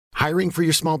Hiring for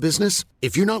your small business?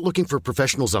 If you're not looking for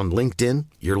professionals on LinkedIn,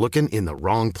 you're looking in the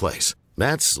wrong place.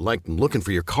 That's like looking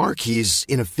for your car keys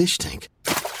in a fish tank.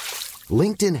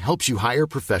 LinkedIn helps you hire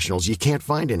professionals you can't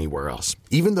find anywhere else,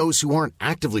 even those who aren't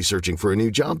actively searching for a new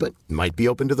job but might be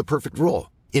open to the perfect role.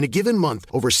 In a given month,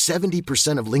 over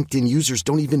 70% of LinkedIn users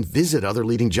don't even visit other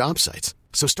leading job sites.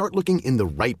 So start looking in the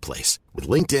right place. With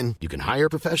LinkedIn, you can hire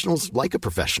professionals like a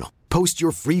professional. Post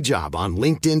your free job on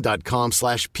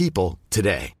linkedin.com/people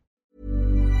today.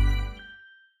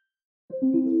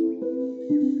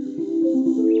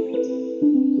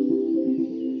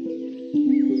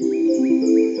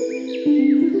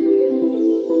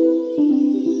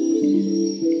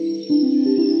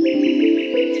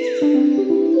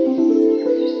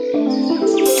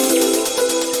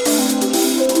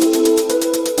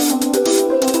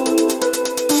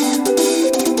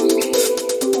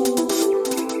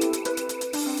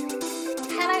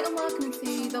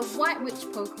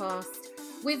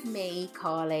 With me,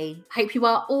 Carly. Hope you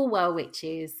are all well,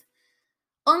 witches.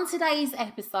 On today's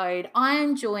episode, I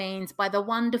am joined by the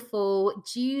wonderful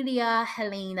Julia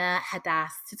Helena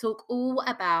Hadass to talk all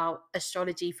about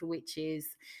astrology for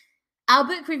witches. Our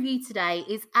book review today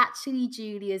is actually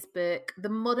Julia's book, The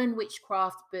Modern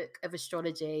Witchcraft Book of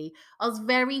Astrology. I was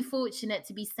very fortunate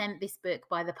to be sent this book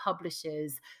by the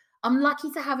publishers. I'm lucky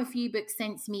to have a few books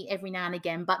sent to me every now and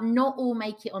again, but not all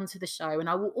make it onto the show. And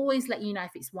I will always let you know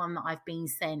if it's one that I've been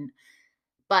sent.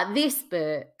 But this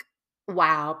book,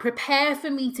 wow, prepare for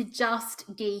me to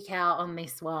just geek out on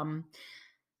this one.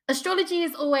 Astrology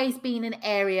has always been an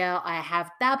area I have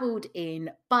dabbled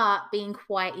in, but been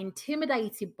quite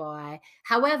intimidated by.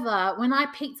 However, when I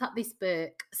picked up this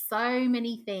book, so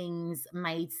many things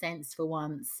made sense for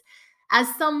once.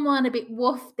 As someone a bit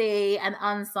wafty and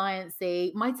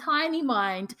unsciency, my tiny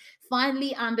mind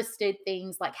finally understood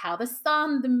things like how the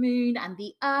sun, the moon, and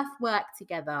the earth work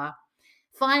together.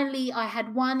 Finally, I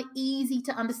had one easy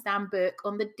to understand book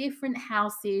on the different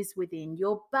houses within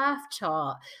your birth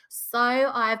chart. So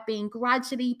I've been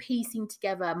gradually piecing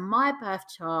together my birth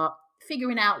chart,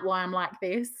 figuring out why I'm like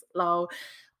this, lol.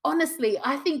 Honestly,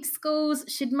 I think schools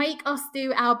should make us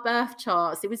do our birth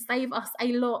charts. It would save us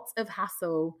a lot of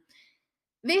hassle.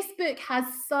 This book has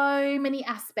so many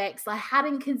aspects I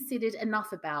hadn't considered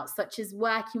enough about, such as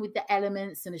working with the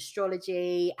elements and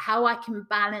astrology, how I can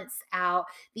balance out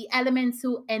the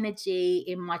elemental energy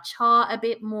in my chart a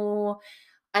bit more.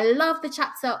 I love the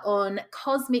chapter on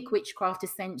cosmic witchcraft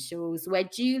essentials, where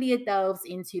Julia delves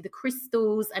into the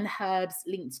crystals and herbs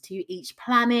linked to each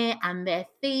planet and their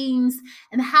themes,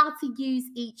 and how to use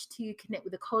each to connect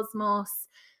with the cosmos.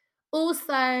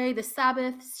 Also, the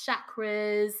Sabbaths,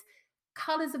 chakras,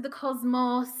 colors of the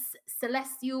cosmos,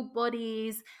 celestial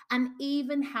bodies, and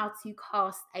even how to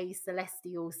cast a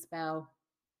celestial spell.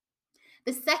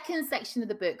 The second section of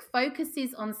the book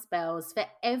focuses on spells for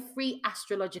every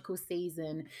astrological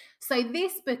season. So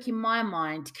this book, in my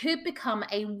mind, could become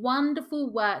a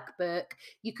wonderful workbook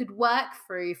you could work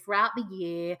through throughout the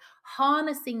year,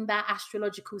 harnessing that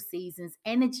astrological season's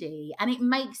energy. And it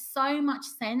makes so much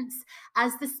sense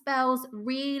as the spells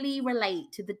really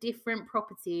relate to the different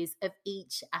properties of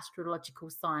each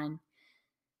astrological sign.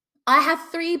 I have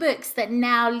 3 books that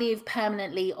now live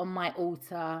permanently on my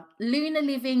altar. Lunar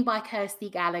Living by Kirsty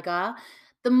Gallagher,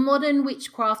 The Modern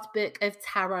Witchcraft Book of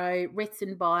Tarot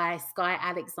written by Skye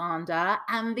Alexander,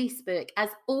 and this book, as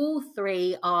all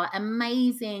 3 are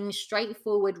amazing,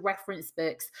 straightforward reference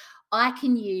books I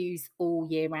can use all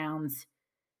year round.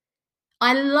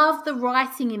 I love the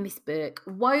writing in this book.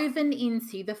 Woven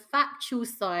into the factual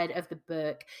side of the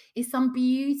book is some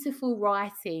beautiful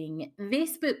writing.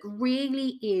 This book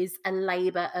really is a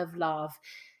labour of love.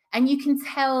 And you can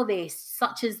tell this,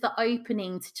 such as the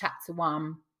opening to chapter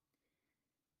 1.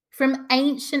 From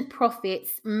ancient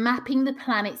prophets mapping the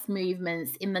planet's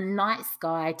movements in the night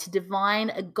sky to divine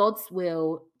a God's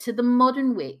will, to the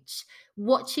modern witch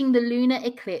watching the lunar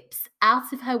eclipse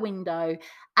out of her window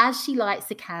as she lights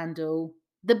a candle,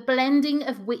 the blending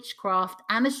of witchcraft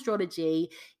and astrology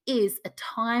is a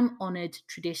time-honoured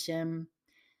tradition.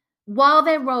 While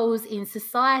their roles in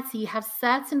society have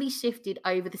certainly shifted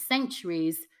over the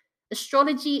centuries,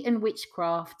 astrology and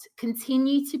witchcraft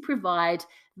continue to provide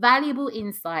valuable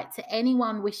insight to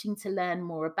anyone wishing to learn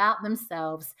more about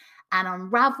themselves and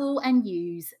unravel and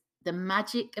use the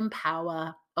magic and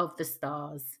power of the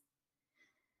stars.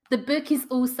 The book is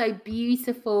also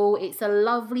beautiful. It's a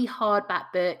lovely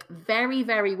hardback book, very,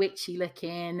 very witchy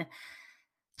looking.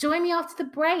 Join me after the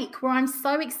break, where I'm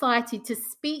so excited to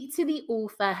speak to the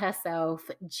author herself,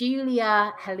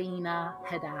 Julia Helena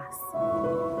Hadass.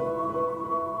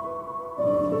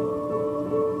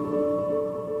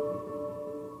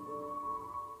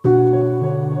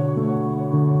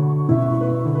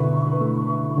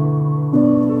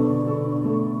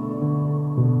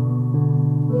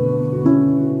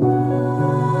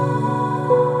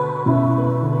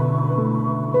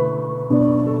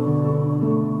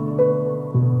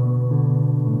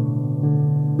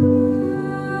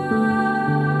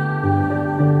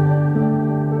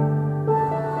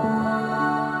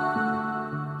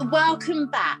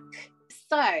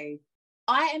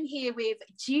 I'm here with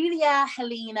Julia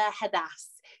Helena Hadass.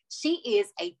 She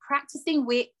is a practicing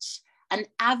witch, an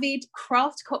avid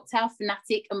craft cocktail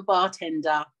fanatic and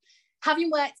bartender. Having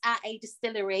worked at a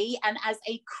distillery and as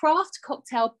a craft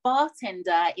cocktail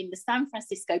bartender in the San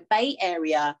Francisco Bay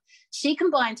Area, she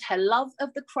combined her love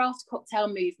of the craft cocktail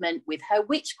movement with her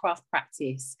witchcraft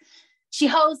practice. She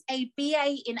holds a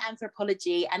BA in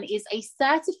anthropology and is a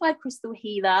certified crystal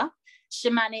healer,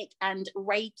 shamanic, and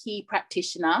Reiki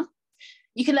practitioner.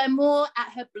 You can learn more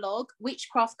at her blog,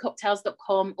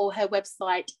 witchcraftcocktails.com, or her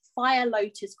website,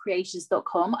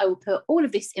 firelotuscreations.com. I will put all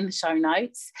of this in the show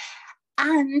notes.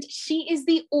 And she is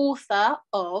the author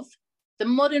of the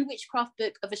Modern Witchcraft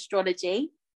Book of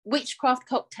Astrology, Witchcraft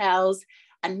Cocktails,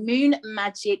 and Moon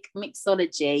Magic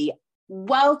Mixology.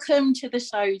 Welcome to the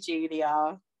show,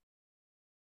 Julia.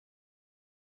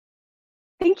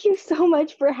 Thank you so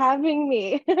much for having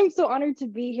me. I'm so honored to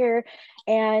be here.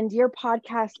 And your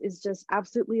podcast is just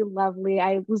absolutely lovely.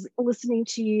 I was listening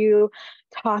to you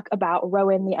talk about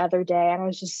Rowan the other day, and I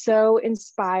was just so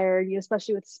inspired,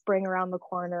 especially with spring around the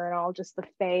corner and all just the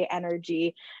Fae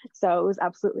energy. So it was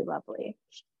absolutely lovely.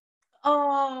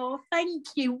 Oh, thank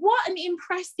you. What an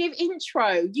impressive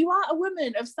intro. You are a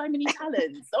woman of so many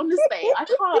talents. Honestly, I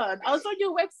can't. I was on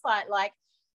your website like,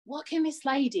 what can this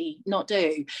lady not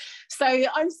do? So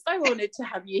I'm so honored to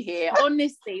have you here,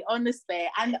 honestly. And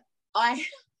I've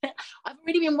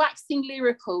already been waxing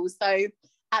lyrical. So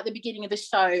at the beginning of the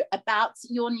show about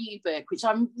your new book, which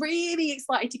I'm really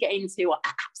excited to get into.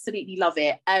 I absolutely love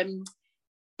it.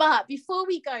 But before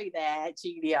we go there,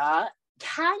 Julia,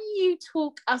 can you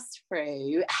talk us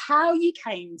through how you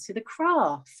came to the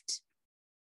craft?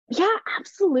 Yeah,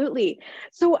 absolutely.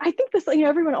 So I think this,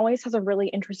 everyone always has a really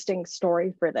interesting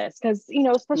story for this because,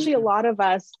 especially a lot of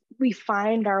us, we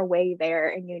find our way there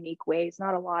in unique ways.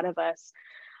 Not a lot of us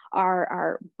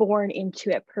are born into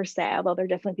it per se, although there are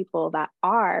definitely people that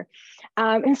are.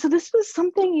 And so this was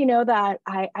something, that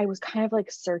I was kind of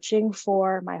like searching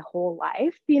for my whole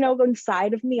life,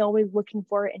 inside of me, always looking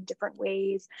for it in different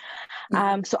ways.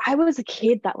 So I was a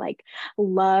kid that like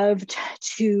loved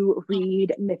to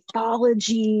read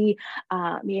mythology,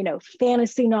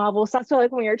 fantasy novels. That's why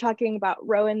like when we were talking about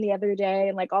Rowan the other day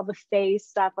and like all the Fae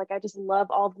stuff, like I just love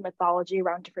all the mythology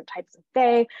around different types of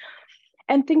Fae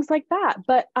and things like that.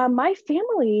 But my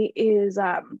family is,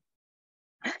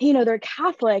 they're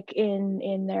Catholic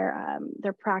in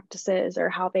their practices or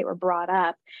how they were brought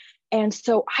up. And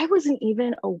so I wasn't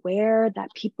even aware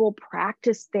that people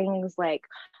practice things like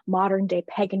modern day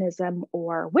paganism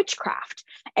or witchcraft.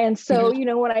 And so,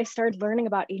 when I started learning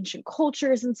about ancient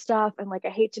cultures and stuff, and like,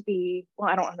 I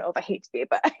don't know if I hate to be,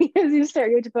 but as you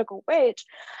stereotypical witch,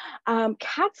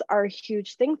 cats are a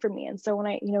huge thing for me. And so when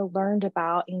I, learned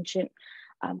about ancient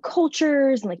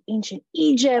cultures and like ancient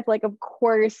Egypt, like, of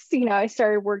course, I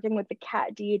started working with the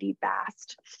cat deity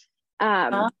Bast.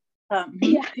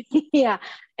 Yeah.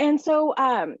 And so,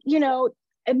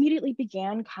 immediately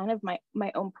began kind of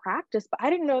my own practice, but I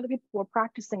didn't know that people were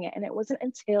practicing it. And it wasn't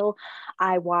until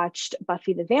I watched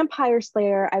Buffy the Vampire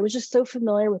Slayer, I was just so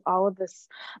familiar with all of this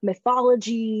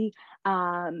mythology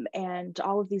and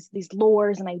all of these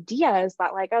lores and ideas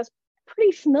that like I was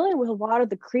pretty familiar with a lot of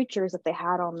the creatures that they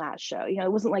had on that show.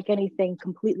 It wasn't like anything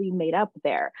completely made up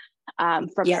there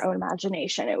from their own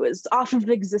imagination. It was off of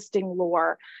existing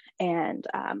lore and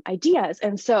ideas.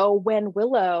 And so when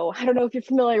Willow, I don't know if you're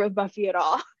familiar with Buffy at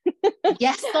all.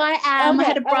 Yes, I am. Okay, I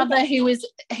had a brother who was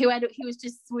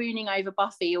just swooning over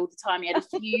Buffy all the time. He had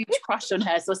a huge crush on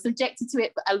her, so I was subjected to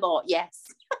it a lot. Yes.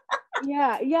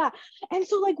 Yeah. And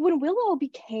so like when Willow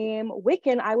became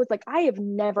Wiccan, I was like, I have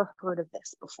never heard of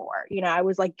this before. I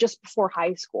was like just before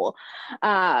high school.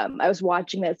 I was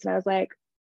watching this and I was like,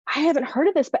 I haven't heard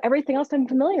of this, but everything else I'm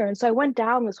familiar. And so I went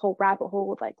down this whole rabbit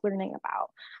hole of like learning about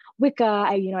Wicca.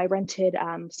 I rented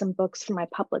some books from my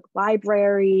public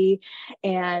library,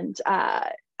 and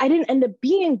I didn't end up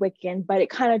being Wiccan, but it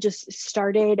kind of just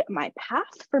started my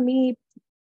path for me.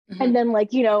 And then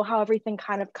like, how everything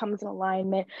kind of comes in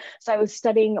alignment. So I was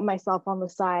studying myself on the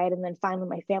side. And then finally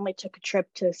my family took a trip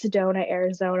to Sedona,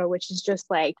 Arizona, which is just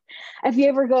like, if you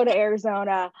ever go to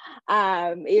Arizona,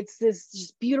 it's this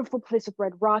just beautiful place with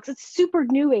red rocks. It's super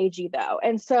new agey though.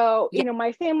 And so,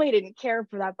 my family didn't care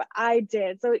for that, but I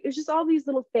did. So it was just all these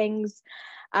little things.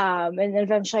 And then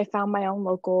eventually I found my own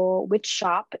local witch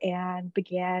shop and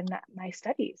began my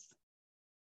studies.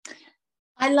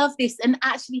 I love this. And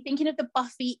actually thinking of the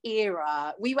Buffy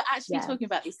era, we were actually talking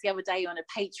about this the other day on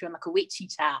a Patreon, like a witchy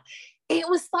chat. It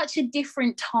was such a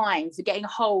different time for getting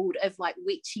hold of like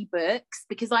witchy books,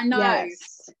 because I know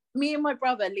me and my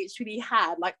brother literally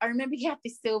had, like, I remember he had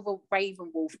this silver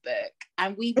Raven Wolf book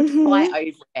and we would fight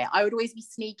over it. I would always be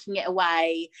sneaking it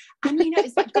away. And, you know,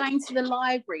 it's like going to the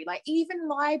library, like even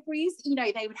libraries, you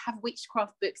know, they would have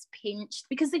witchcraft books pinched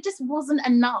because there just wasn't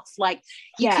enough. Like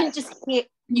you couldn't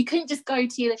just go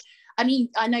to, I mean,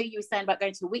 I know you were saying about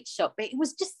going to a witch shop, but it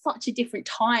was just such a different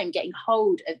time getting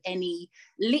hold of any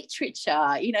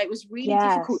literature. You know, it was really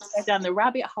difficult to go down the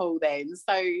rabbit hole then.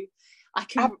 So I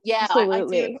can, I do recall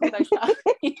those times.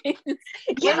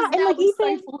 And like even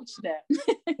so fortunate.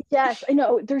 Yes, I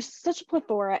know. There's such a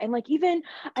plethora, and like even,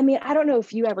 I mean, I don't know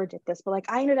if you ever did this, but like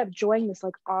I ended up joining this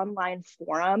like online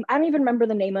forum. I don't even remember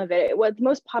the name of it. It was the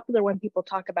most popular one people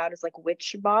talk about is like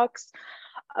Witch Box.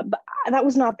 But that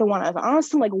was not the one. I was on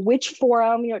some like witch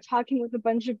forum, you know, talking with a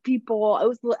bunch of people. It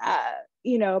was,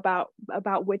 you know,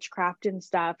 about witchcraft and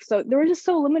stuff. So there were just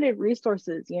so limited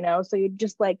resources, you know. So you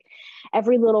just like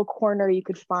every little corner you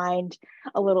could find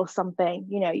a little something,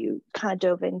 you know, you kind of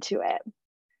dove into it.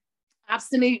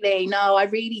 Absolutely. No, I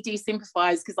really do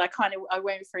sympathize because I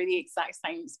went through the exact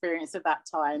same experience at that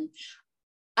time.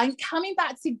 And coming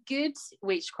back to good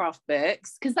witchcraft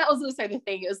books, because that was also the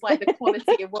thing, it was like the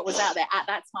quality of what was out there at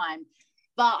that time.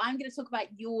 But I'm going to talk about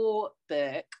your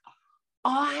book.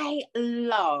 I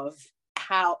love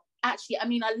how, actually, I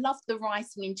mean, I love the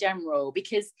writing in general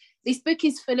because this book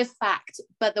is full of fact,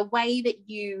 but the way that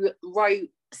you wrote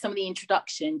some of the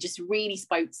introduction just really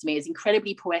spoke to me. It's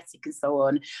incredibly poetic and so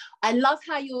on. I love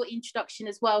how your introduction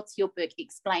as well to your book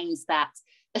explains that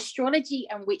astrology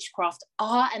and witchcraft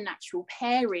are a natural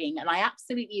pairing, and I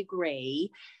absolutely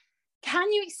agree. Can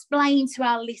you explain to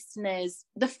our listeners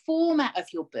the format of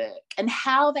your book and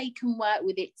how they can work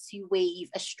with it to weave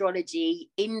astrology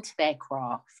into their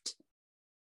craft?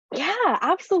 Yeah,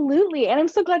 absolutely. And I'm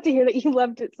so glad to hear that you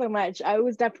loved it so much. I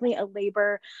was definitely a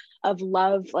labor of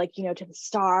love, like, you know, to the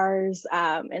stars.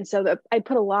 And so I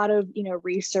put a lot of, you know,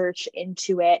 research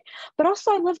into it, but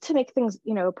also I love to make things,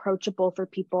 you know, approachable for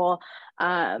people.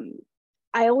 I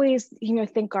always, you know,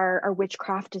 think our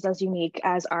witchcraft is as unique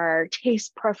as our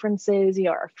taste preferences, you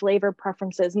know, our flavor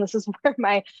preferences. And this is where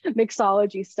my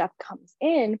mixology stuff comes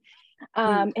in.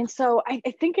 And so I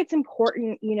think it's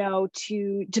important, you know,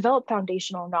 to develop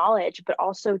foundational knowledge, but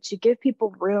also to give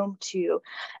people room to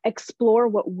explore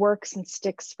what works and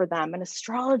sticks for them. And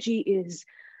astrology is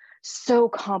so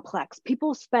complex.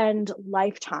 People spend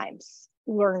lifetimes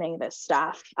learning this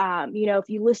stuff. You know, if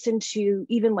you listen to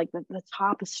even like the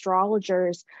top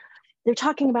astrologers, they're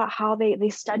talking about how they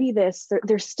study this.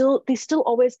 They still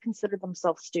always consider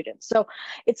themselves students. So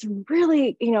it's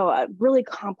really, you know, a really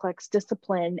complex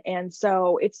discipline. And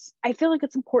so I feel like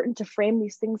it's important to frame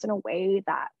these things in a way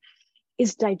that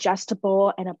is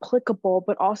digestible and applicable,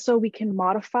 but also we can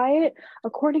modify it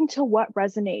according to what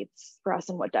resonates for us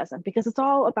and what doesn't, because it's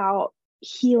all about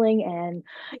healing and,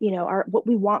 you know, what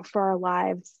we want for our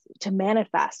lives to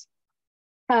manifest.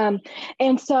 And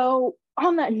so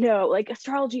on that note, like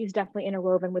astrology is definitely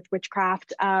interwoven with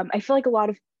witchcraft. I feel like a lot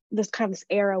of this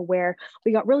era where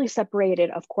we got really separated,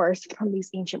 of course, from these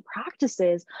ancient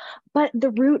practices, but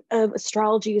the root of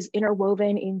astrology is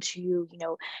interwoven into, you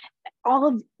know, all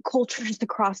of cultures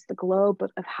across the globe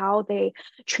of how they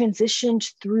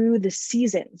transitioned through the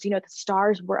seasons. You know, the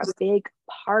stars were a big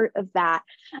part of that,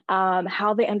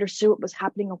 how they understood what was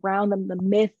happening around them, the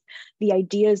myth, the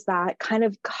ideas that kind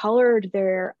of colored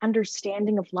their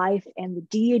understanding of life and the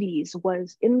deities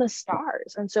was in the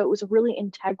stars. And so it was a really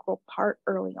integral part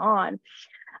early on.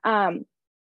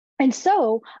 And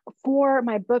so for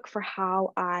my book, for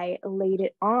how I laid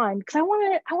it on, because I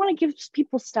want to give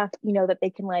people stuff, you know, that they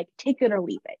can like take it or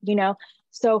leave it, you know.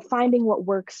 So finding what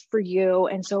works for you.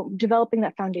 And so developing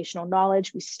that foundational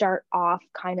knowledge, we start off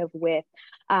kind of with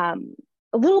a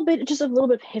little bit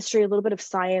of history, a little bit of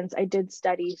science. I did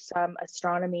study some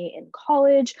astronomy in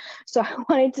college. So I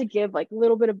wanted to give like a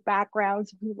little bit of background.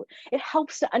 So it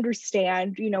helps to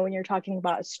understand, you know, when you're talking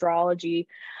about astrology,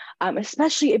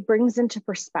 especially it brings into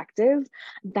perspective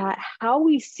that how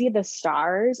we see the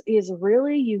stars is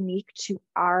really unique to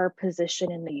our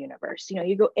position in the universe. You know,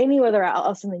 you go anywhere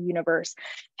else in the universe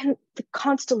and the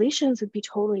constellations would be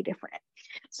totally different.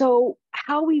 So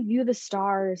how we view the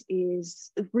stars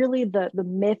is really the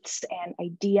myths and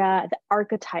idea, the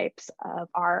archetypes of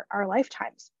our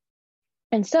lifetimes.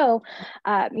 And so,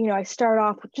 you know, I start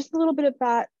off with just a little bit of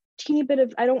that teeny bit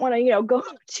of, I don't want to, you know, go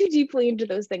too deeply into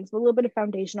those things, but a little bit of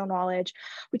foundational knowledge.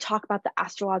 We talk about the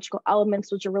astrological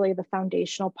elements, which are really the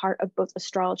foundational part of both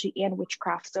astrology and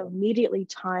witchcraft. So immediately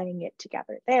tying it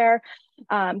together there,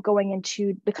 going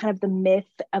into the kind of the myth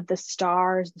of the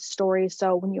stars, the stories.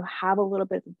 So when you have a little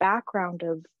bit of background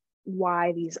of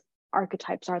why these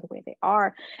archetypes are the way they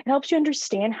are. It helps you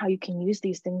understand how you can use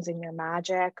these things in your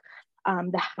magic.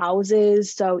 The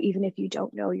houses. So even if you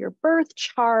don't know your birth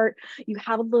chart, you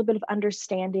have a little bit of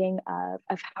understanding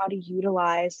of how to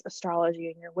utilize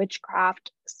astrology in your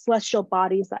witchcraft. Celestial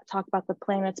bodies that talk about the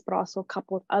planets, but also a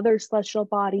couple of other celestial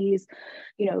bodies,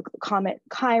 comet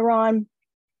Chiron.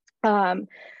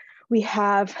 We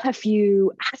have a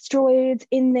few asteroids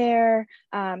in there,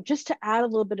 just to add a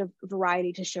little bit of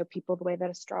variety to show people the way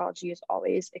that astrology is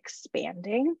always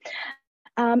expanding.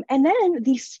 And then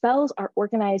these spells are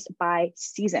organized by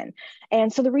season.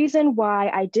 And so the reason why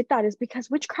I did that is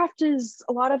because witchcraft is,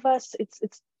 a lot of us,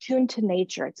 it's tuned to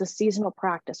nature. It's a seasonal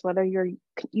practice, whether you're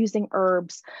using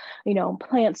herbs,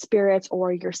 plant spirits,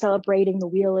 or you're celebrating the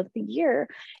wheel of the year.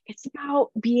 It's about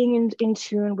being in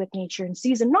tune with nature and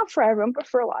season, not for everyone, but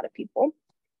for a lot of people.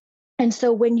 And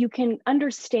so when you can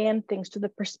understand things to the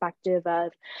perspective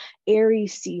of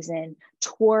Aries season,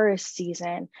 Taurus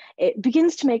season, it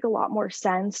begins to make a lot more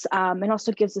sense, and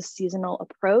also gives a seasonal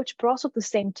approach, but also at the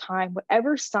same time,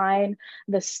 whatever sign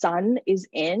the sun is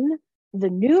in, the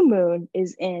new moon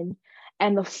is in,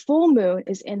 and the full moon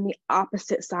is in the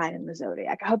opposite sign in the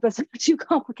zodiac. I hope that's not too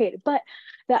complicated, but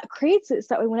that creates it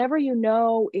so that whenever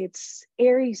it's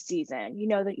Aries season,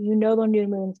 the new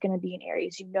moon is going to be in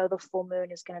Aries, the full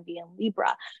moon is going to be in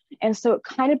Libra. And so it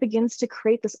kind of begins to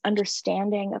create this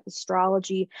understanding of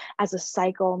astrology as a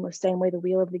cycle, in the same way the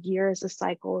wheel of the year is a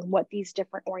cycle, and what these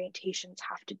different orientations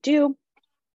have to do.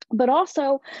 But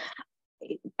also,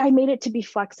 I made it to be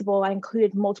flexible. I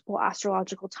included multiple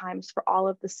astrological times for all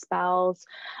of the spells,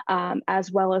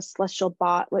 as well as celestial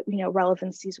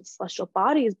relevancies with celestial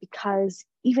bodies, because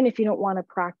even if you don't want to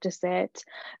practice it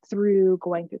through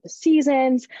going through the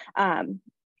seasons,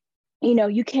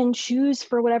 you can choose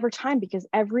for whatever time, because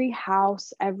every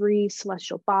house, every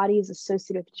celestial body is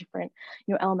associated with a different,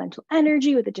 elemental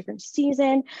energy, with a different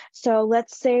season. So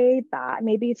let's say that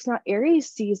maybe it's not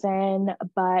Aries season,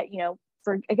 but,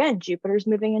 Jupiter's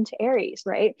moving into Aries,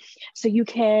 right? So you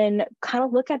can kind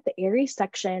of look at the Aries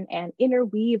section and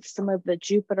interweave some of the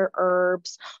Jupiter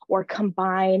herbs, or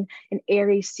combine an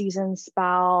Aries season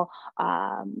spell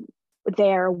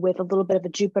there with a little bit of a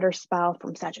Jupiter spell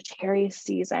from Sagittarius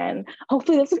season.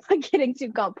 Hopefully this is not getting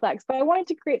too complex, but I wanted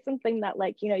to create something that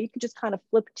you can just kind of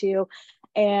flip to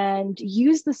and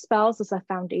use the spells as a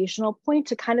foundational point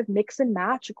to kind of mix and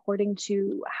match according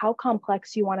to how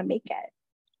complex you want to make it.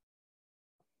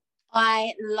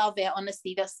 I love it.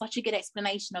 Honestly, that's such a good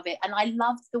explanation of it. And I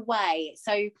loved the way.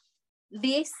 So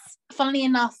this, funnily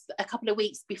enough, a couple of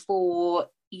weeks before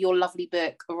your lovely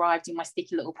book arrived in my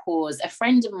sticky little paws, a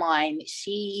friend of mine,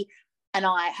 her and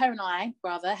I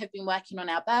have been working on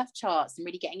our birth charts and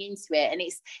really getting into it. And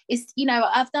it's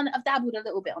I've dabbled a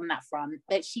little bit on that front,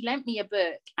 but she lent me a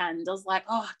book, and I was like,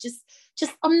 oh, just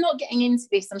I'm not getting into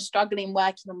this. I'm struggling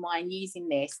working on mine using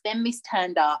this. Then this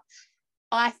turned up.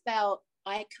 I felt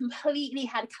I completely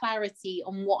had clarity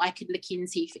on what I could look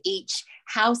into for each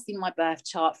house in my birth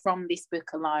chart from this book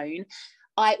alone.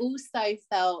 I also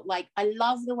felt like I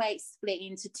love the way it's split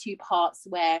into two parts,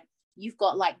 where you've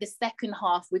got the second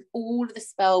half with all of the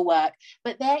spell work,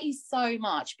 but there is so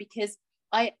much, because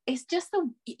it's just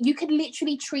you could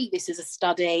literally treat this as a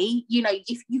study,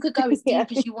 if you could go as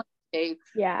deep as you want to,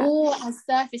 or as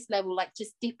surface level,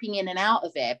 just dipping in and out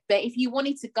of it. But if you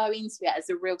wanted to go into it as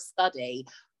a real study,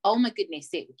 oh my goodness,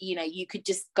 you could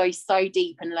just go so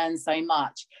deep and learn so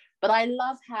much. But I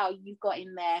love how you've got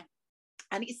in there,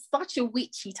 and it's such a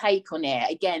witchy take on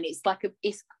it. Again, it's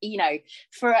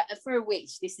for a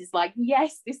witch, this is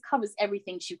yes, this covers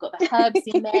everything. You've got the herbs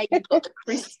in there, you've got the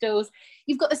crystals,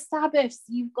 you've got the Sabbaths,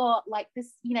 you've got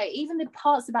this, even the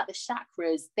parts about the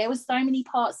chakras. There were so many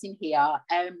parts in here.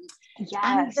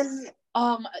 Yes. And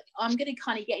I'm going to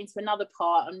kind of get into another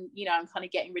part, and I'm kind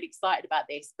of getting really excited about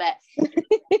this, but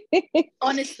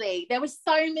honestly, there were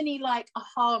so many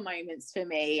aha moments for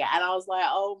me, and I was like,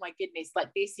 oh my goodness,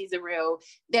 this is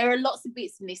there are lots of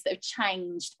bits in this that have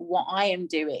changed what I am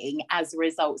doing as a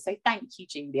result. So thank you,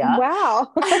 Julia.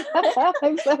 Wow.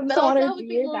 I'm so honored I'll to delve a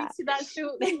bit hear more that. into that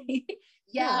shortly.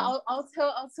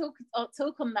 I'll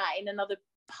talk on that in another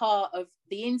part of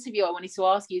the interview. I wanted to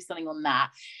ask you something on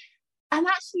that. I'm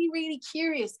actually really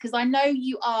curious, because I know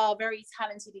you are very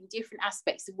talented in different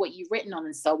aspects of what you've written on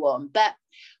and so on, but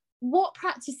what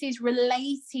practices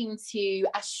relating to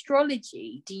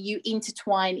astrology do you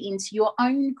intertwine into your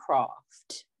own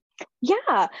craft?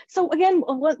 Yeah. So again,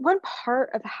 one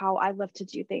part of how I love to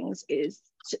do things is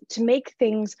to make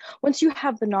things, once you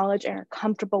have the knowledge and are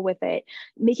comfortable with it,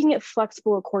 making it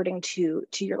flexible according to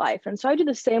your life. And so I do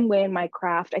the same way in my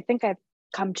craft. I think I've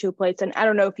come to a place, and I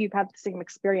don't know if you've had the same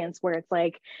experience, where it's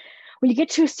when you get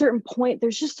to a certain point,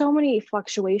 there's just so many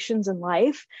fluctuations in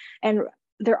life. And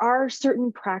there are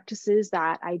certain practices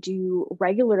that I do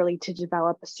regularly to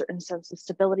develop a certain sense of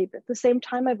stability. But at the same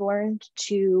time, I've learned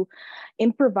to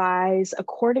improvise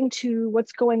according to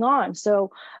what's going on. So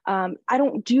I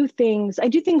do things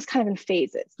kind of in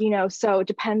phases, so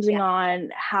depending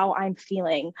on how I'm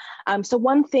feeling. So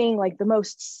one thing, like the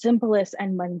most simplest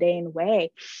and mundane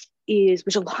way is,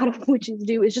 which a lot of witches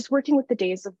do, is just working with the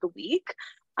days of the week.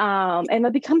 And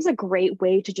that becomes a great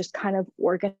way to just kind of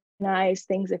organize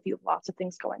things if you have lots of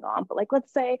things going on. But like,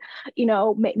 let's say,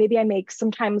 maybe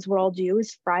sometimes what I'll do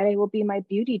is Friday will be my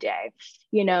beauty day,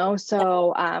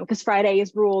 so because Friday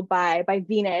is ruled by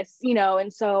Venus,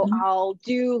 and so I'll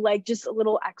do like just a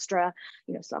little extra,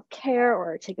 self-care,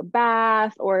 or take a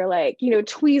bath, or like,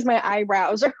 tweeze my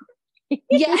eyebrows, or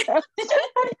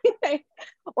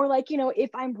or like, if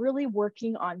I'm really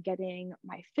working on getting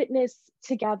my fitness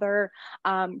together,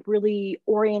 really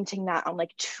orienting that on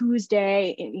like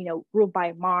Tuesday, ruled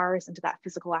by Mars, into that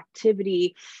physical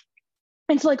activity.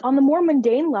 And so like on the more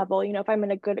mundane level, if I'm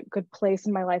in a good place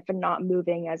in my life and not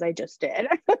moving as I just did,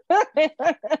 and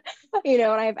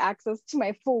I have access to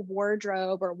my full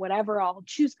wardrobe or whatever, I'll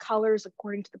choose colors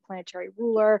according to the planetary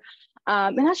ruler.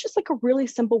 And that's just like a really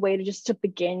simple way to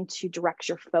begin to direct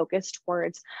your focus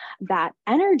towards that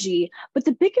energy. But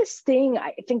the biggest thing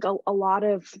I think a lot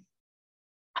of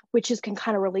witches can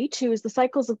kind of relate to is the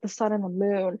cycles of the sun and the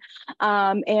moon.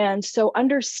 And so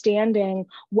understanding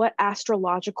what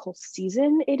astrological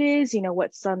season it is,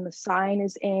 what sun the sign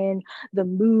is in, the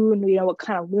moon, what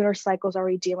kind of lunar cycles are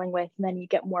we dealing with? And then you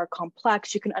get more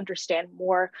complex, you can understand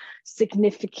more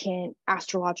significant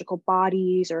astrological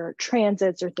bodies or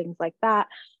transits or things like that.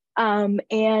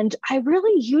 And I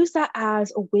really use that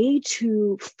as a way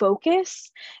to focus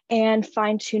and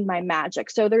fine tune my magic.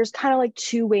 So there's kind of like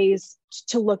two ways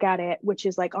to look at it, which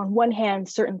is like, on one hand,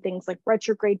 certain things like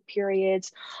retrograde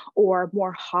periods or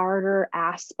more harder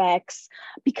aspects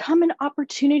become an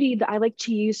opportunity that I like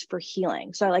to use for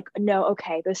healing. So I like know,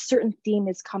 okay, this certain theme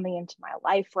is coming into my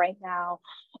life right now,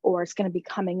 or it's going to be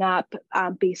coming up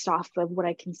based off of what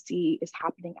I can see is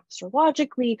happening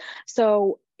astrologically.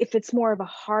 So if it's more of a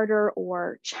harder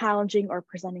or challenging or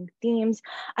presenting themes,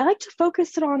 I like to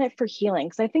focus it on it for healing.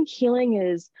 Because I think healing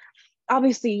is,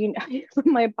 obviously,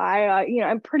 my bio,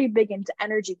 I'm pretty big into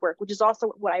energy work, which is also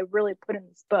what I really put in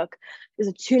this book, is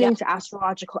attuning to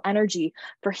astrological energy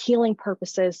for healing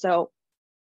purposes. So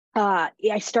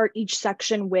I start each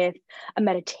section with a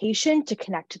meditation to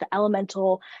connect to the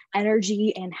elemental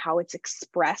energy and how it's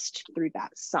expressed through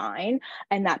that sign.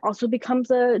 And that also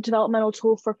becomes a developmental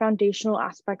tool for foundational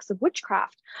aspects of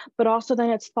witchcraft. But also then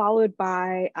it's followed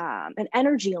by an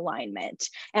energy alignment.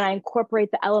 And I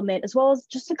incorporate the element as well as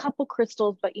just a couple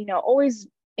crystals, but, always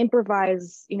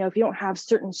improvise. If you don't have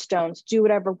certain stones, do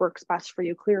whatever works best for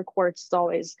you. Clear quartz is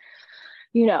always,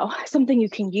 something you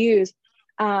can use.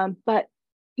 But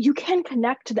you can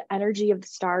connect to the energy of the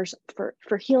stars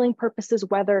for healing purposes,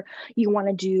 whether you want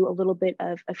to do a little bit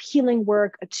of healing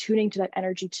work, attuning to that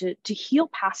energy to heal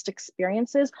past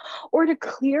experiences, or to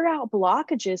clear out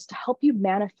blockages to help you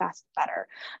manifest better.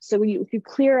 So if you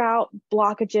clear out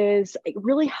blockages, it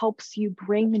really helps you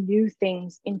bring new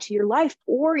things into your life.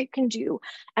 Or you can do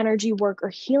energy work or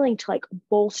healing to like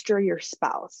bolster your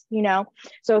spells,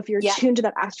 So if you're tuned to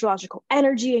that astrological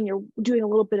energy and you're doing a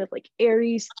little bit of like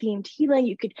Aries themed healing,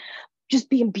 you could just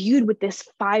be imbued with this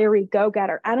fiery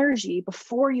go-getter energy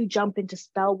before you jump into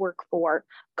spell work for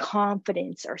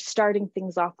confidence or starting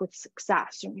things off with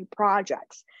success or new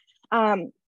projects.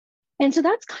 And so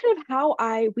that's kind of how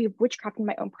I weave witchcraft in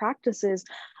my own practices,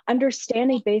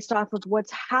 understanding based off of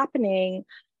what's happening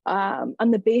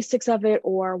on the basics of it,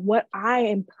 or what I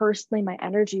am personally, my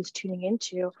energy is tuning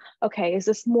into. Okay, is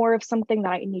this more of something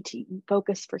that I need to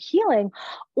focus for healing,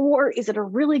 or is it a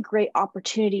really great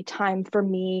opportunity time for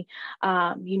me?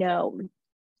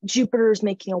 Jupiter's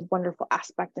making a wonderful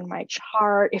aspect in my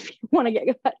chart, if you want to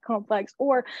get that complex,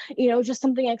 or just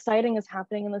something exciting is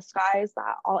happening in the skies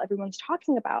that everyone's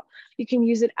talking about. You can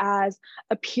use it as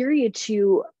a period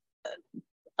to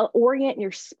orient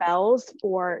your spells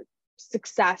for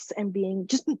success and being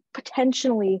just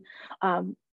potentially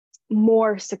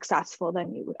more successful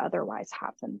than you would otherwise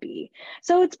have them be.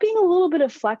 So it's being a little bit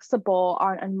of flexible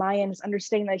on my end, is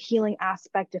understanding the healing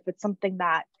aspect. If it's something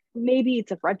that maybe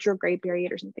it's a retrograde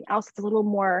period or something else, it's a little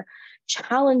more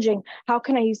challenging. How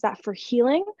can I use that for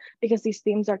healing? Because these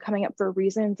themes are coming up for a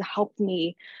reason, to help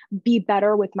me be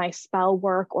better with my spell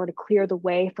work or to clear the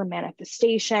way for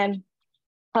manifestation.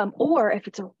 Or if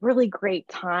it's a really great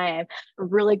time, a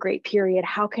really great period,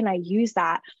 how can I use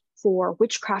that for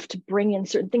witchcraft to bring in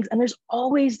certain things. And there's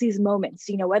always these moments,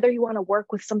 whether you want to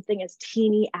work with something as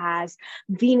teeny as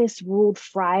Venus ruled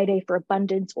Friday for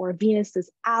abundance, or Venus's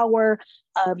hour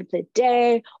of the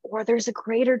day, or there's a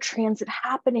greater transit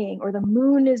happening, or the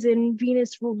moon is in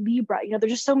Venus ruled Libra.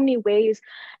 There's just so many ways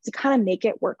to kind of make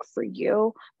it work for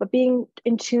you. But being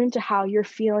in tune to how you're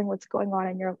feeling, what's going on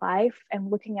in your life, and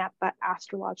looking at that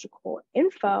astrological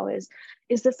info is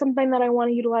this something that I want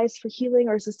to utilize for healing,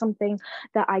 or is this something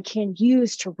that I can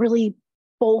use to really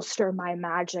bolster my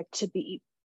magic to be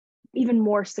even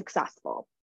more successful?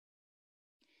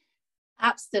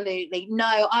 Absolutely. No,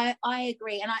 I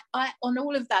agree. And I on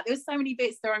all of that, there were so many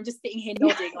bits there. I'm just sitting here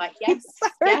nodding like, yes,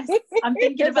 yes, I'm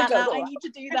thinking about that. I need to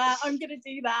do that. I'm going to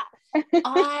do that.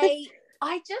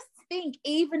 I just think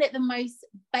even at the most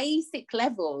basic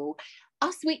level,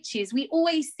 us witches, we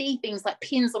always see things like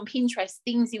pins on Pinterest,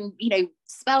 things in,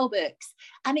 spell books.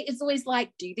 And it is always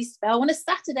like, do this spell on a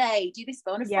Saturday, do this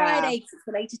spell on a Friday, because it's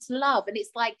related to love. And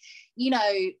it's like,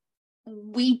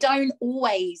 we don't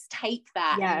always take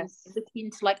that and look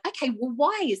into like, okay, well,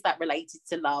 why is that related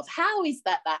to love? How is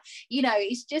that?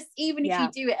 It's just, even if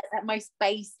you do it at that most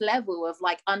base level of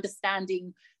like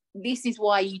understanding this is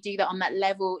why you do that on that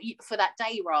level for that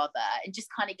day rather, and just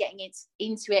kind of getting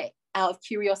into it out of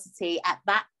curiosity at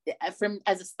that from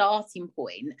as a starting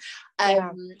point. I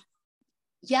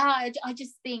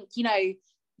just think,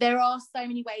 there are so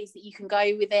many ways that you can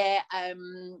go with it.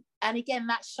 And again,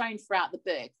 that's shown throughout the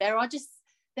book. There are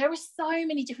so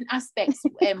many different aspects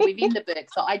within the book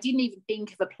that I didn't even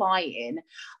think of applying.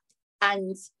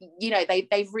 And,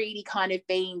 they've really kind of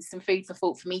been some food for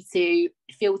thought for me to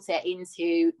filter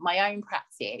into my own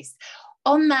practice.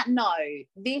 On that note,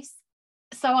 this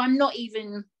is not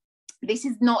even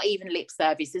lip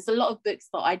service. There's a lot of books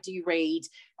that I do read,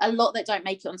 a lot that don't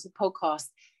make it onto the podcast.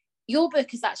 Your book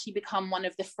has actually become one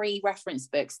of the free reference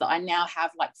books that I now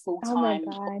have like full-time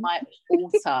on my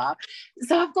altar.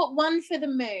 So I've got one for the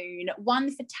moon,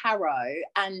 one for tarot,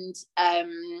 and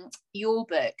your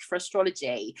book for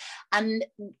astrology. And,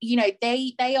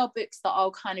 they are books that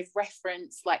I'll kind of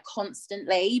reference like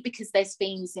constantly, because there's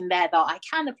themes in there that I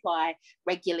can apply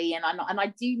regularly and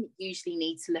I do usually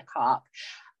need to look up.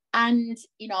 And,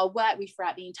 I'll work with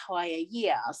throughout the entire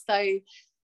year. So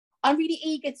I'm really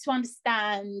eager to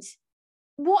understand,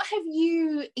 what have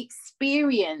you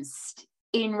experienced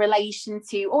in relation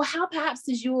to, or how perhaps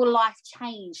has your life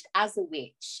changed as a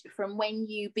witch from when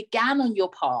you began on your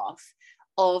path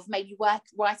of maybe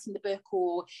writing the book,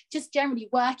 or just generally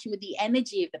working with the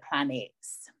energy of the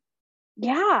planets?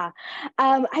 Yeah.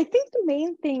 I think the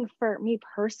main thing for me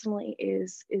personally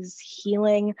is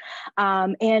healing,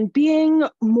 and being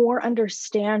more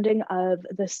understanding of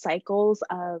the cycles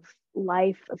of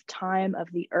life, of time, of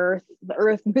the earth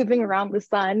moving around the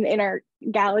sun in our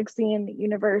galaxy and the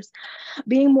universe,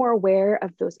 being more aware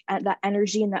of that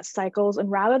energy and that cycles, and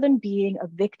rather than being a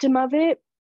victim of it,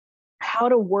 how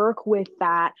to work with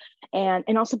that and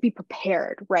also be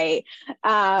prepared, right?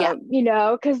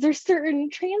 Because there's certain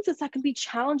transits that can be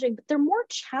challenging, but they're more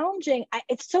challenging.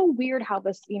 It's so weird how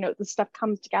this stuff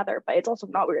comes together, but it's also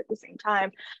not weird at the same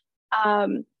time.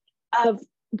 Of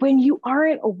when you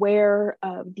aren't aware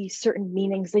of these certain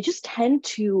meanings, they just tend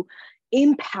to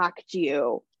impact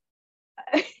you,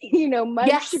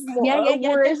 much more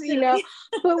worse,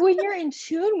 but when you're in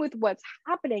tune with what's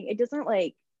happening, it doesn't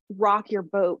like rock your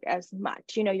boat as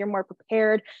much. You're more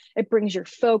prepared. It brings your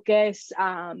focus,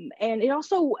 and it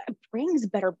also brings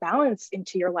better balance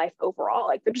into your life overall.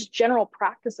 Like, they're just general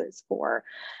practices for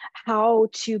how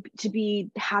to be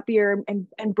happier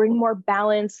and bring more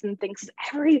balance and things.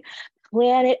 Every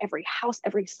planet, every house,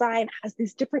 every sign has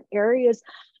these different areas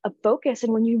of focus,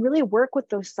 and when you really work with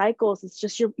those cycles, it's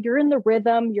just you're in the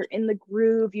rhythm, you're in the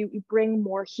groove, you bring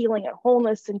more healing and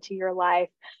wholeness into your life,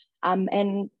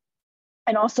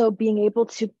 and also being able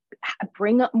to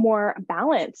bring up more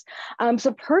balance.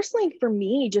 So personally for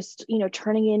me, just,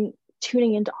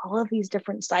 tuning into all of these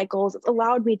different cycles, it's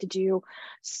allowed me to do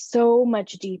so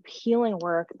much deep healing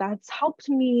work that's helped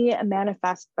me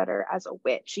manifest better as a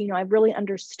witch. I've really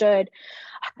understood,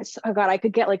 oh God, I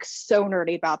could get like so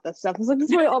nerdy about this stuff. It's like, this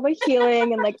is where all my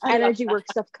healing and like energy work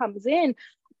stuff comes in.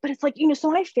 But it's like,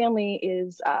 so my family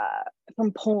is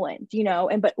from Poland,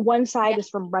 but one side is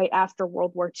from right after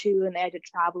World War II, and they had to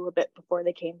travel a bit before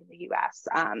they came to the US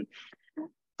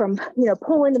from,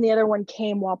 Poland, and the other one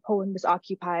came while Poland was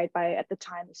occupied by, at the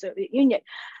time, the Soviet Union.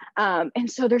 And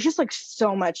so there's just like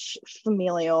so much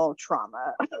familial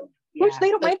trauma, which they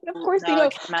don't mind, of course, I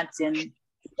can imagine.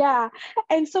 Yeah.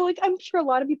 And so like, I'm sure a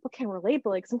lot of people can relate,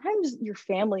 but like sometimes your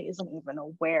family isn't even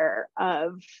aware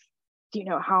of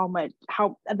how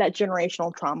that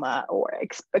generational trauma or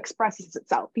expresses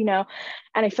itself, and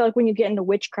I feel like when you get into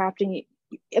witchcraft and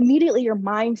immediately your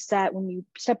mindset when you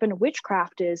step into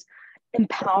witchcraft is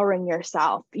empowering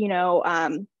yourself,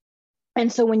 and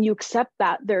so when you accept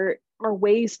that there are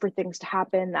ways for things to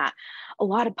happen, that a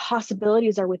lot of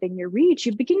possibilities are within your reach,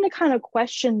 you begin to kind of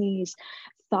question these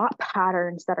thought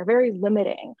patterns that are very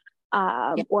limiting,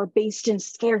 or based in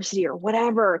scarcity or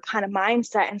whatever kind of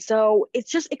mindset. And so it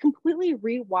completely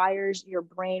rewires your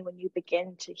brain when you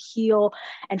begin to heal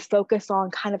and focus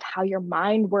on kind of how your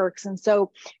mind works. And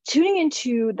so tuning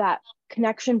into that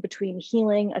connection between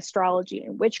healing, astrology,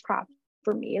 and witchcraft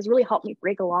for me has really helped me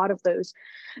break a lot of those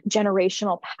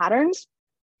generational patterns.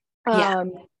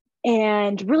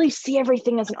 And really see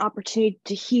everything as an opportunity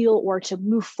to heal or to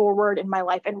move forward in my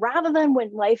life. And rather than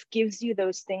when life gives you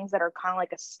those things that are kind of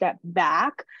like a step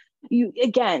back,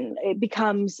 it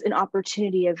becomes an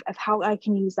opportunity of how I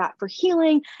can use that for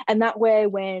healing. And that way,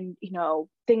 when,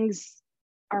 things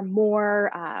are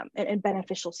more in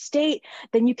beneficial state,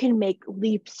 then you can make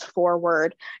leaps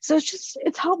forward. So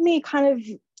it's helped me kind of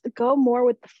go more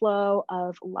with the flow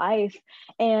of life.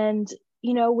 And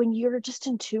when you're just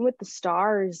in tune with the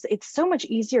stars, it's so much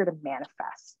easier to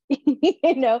manifest,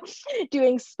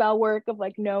 doing spell work of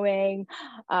like knowing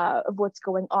of what's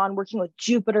going on, working with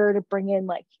Jupiter to bring in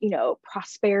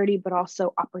prosperity, but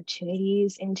also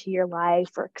opportunities into your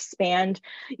life or expand,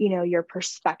 your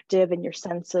perspective and your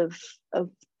sense of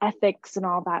ethics and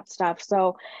all that stuff.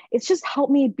 So it's just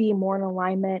helped me be more in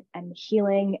alignment and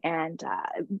healing and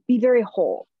be very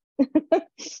whole.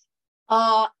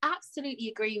 Absolutely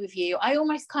agree with you. I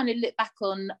almost kind of look back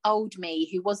on old me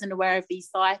who wasn't aware of these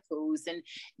cycles and,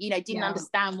 didn't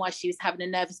understand why she was having a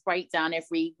nervous breakdown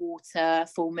every water,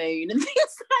 full moon and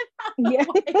things like that. Yeah.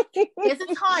 There's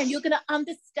a time you're going to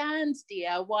understand,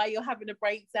 dear, why you're having a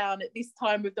breakdown at this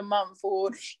time of the month,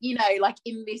 or, like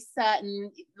in this certain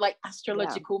like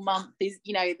astrological month is,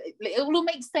 it will all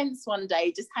make sense one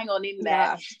day. Just hang on in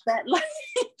there. Yeah.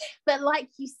 But like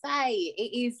you say,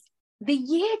 it is, the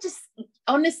year just,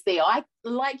 honestly, I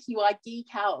geek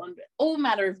out on all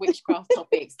manner of witchcraft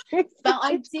topics, but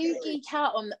I do geek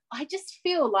out on, I just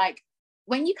feel like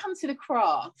when you come to the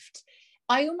craft,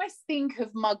 I almost think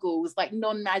of muggles, like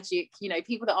non-magic,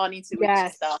 people that aren't into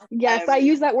witch stuff. Yes, I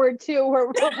use that word too,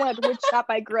 or one which shop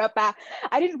I grew up at.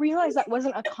 I didn't realize that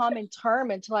wasn't a common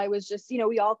term until I was just,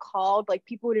 we all called like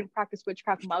people who didn't practice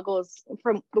witchcraft muggles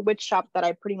from the witch shop that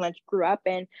I pretty much grew up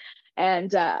in.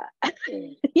 And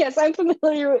yes, I'm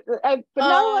familiar with it, but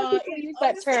not a lot of people use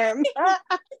that term.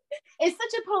 It's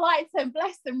such a polite term,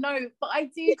 bless them, no, but I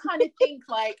do kind of think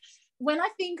like, when I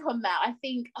think on that, I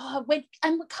think, when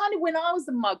I was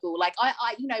a muggle, like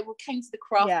I came to the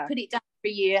craft, put it down for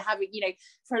a year, having,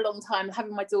 for a long time,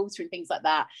 having my daughter and things like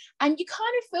that. And you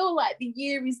kind of feel like the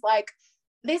year is like,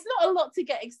 there's not a lot to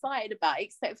get excited about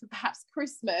except for perhaps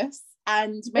Christmas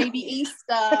and maybe Easter,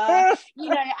 and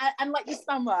like the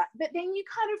summer. But then you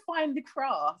kind of find the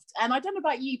craft. And I don't know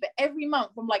about you, but every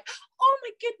month I'm like, oh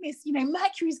my goodness,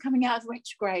 Mercury's coming out of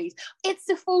retrograde. It's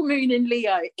the full moon in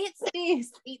Leo. It's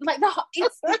this,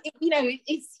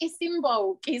 it's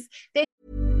symbol.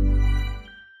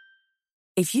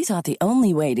 If you thought the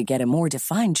only way to get a more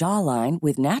defined jawline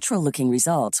with natural-looking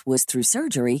results was through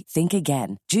surgery, think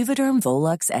again. Juvederm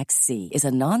Volux XC is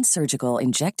a non-surgical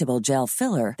injectable gel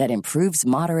filler that improves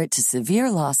moderate to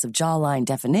severe loss of jawline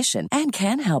definition and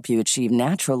can help you achieve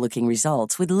natural-looking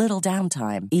results with little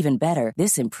downtime. Even better,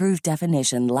 this improved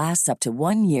definition lasts up to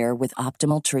 1 year with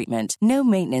optimal treatment. No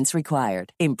maintenance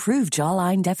required. Improve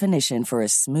jawline definition for a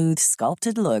smooth,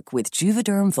 sculpted look with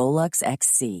Juvederm Volux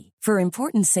XC. For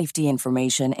important safety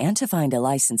information and to find a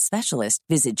licensed specialist,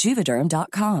 visit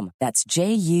Juvederm.com. That's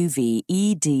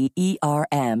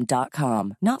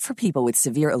JUVEDERM.com. Not for people with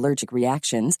severe allergic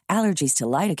reactions, allergies to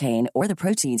lidocaine, or the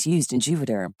proteins used in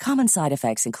Juvederm. Common side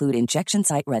effects include injection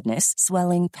site redness,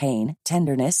 swelling, pain,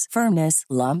 tenderness, firmness,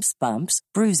 lumps, bumps,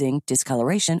 bruising,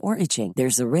 discoloration, or itching.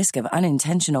 There's a risk of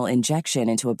unintentional injection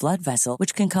into a blood vessel,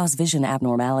 which can cause vision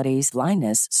abnormalities,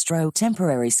 blindness, stroke,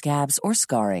 temporary scabs, or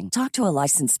scarring. Talk to a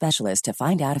licensed specialist to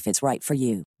find out if it's right for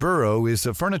you. Burrow is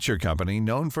a furniture company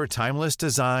known for timeless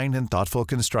design and thoughtful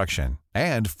construction,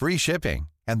 and free shipping,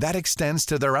 and that extends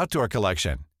to their outdoor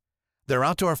collection. Their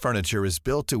outdoor furniture is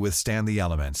built to withstand the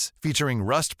elements, featuring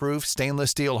rust-proof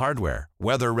stainless steel hardware,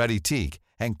 weather-ready teak,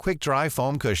 and quick-dry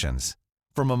foam cushions.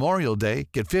 For Memorial Day,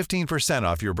 get 15%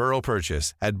 off your Burrow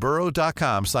purchase at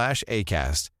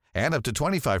burrow.com/ACAST, and up to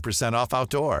 25% off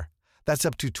outdoor. That's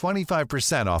up to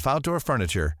 25% off outdoor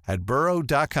furniture at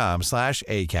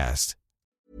burrow.com/ACAST.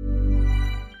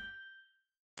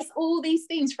 there's all these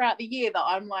things throughout the year that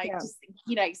I'm like, just,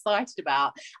 you know, excited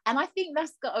about. And I think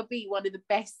that's got to be one of the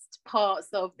best parts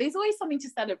of, there's always something to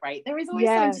celebrate. There is always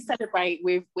something to celebrate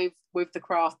with the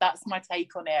craft. That's my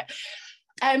take on it.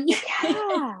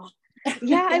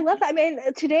 Yeah, I love that. I mean,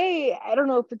 today, I don't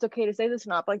know if it's okay to say this or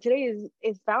not, but like today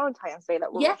is Valentine's Day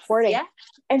that we're recording.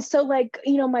 And so like,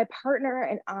 you know, my partner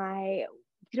and I,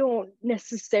 we don't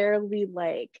necessarily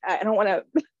like, I don't want to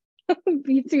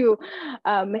be too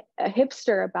a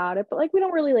hipster about it, but like we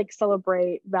don't really like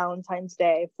celebrate Valentine's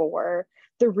Day for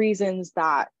the reasons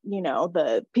that, you know,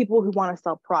 the people who want to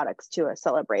sell products to us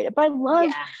celebrate it. But I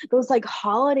love those like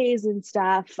holidays and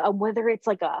stuff, whether it's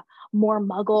like a more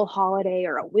muggle holiday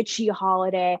or a witchy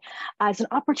holiday, as an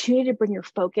opportunity to bring your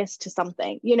focus to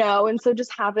something, you know. And so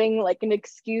just having like an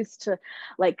excuse to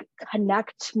like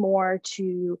connect more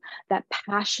to that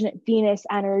passionate Venus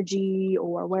energy,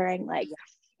 or wearing like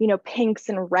you know, pinks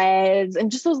and reds, and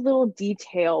just those little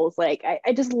details. Like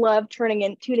I just love tuning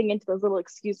into those little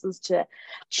excuses to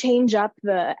change up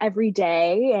the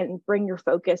everyday and bring your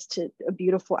focus to a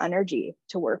beautiful energy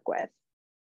to work with.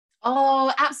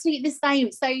 Oh, absolutely the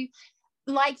same. So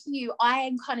like you, I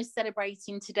am kind of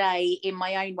celebrating today in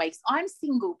my own way, because I'm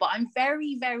single, but I'm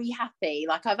very, very happy.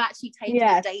 Like I've actually taken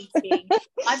a dating,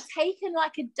 I've taken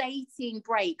like a dating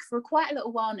break for quite a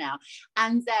little while now.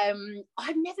 And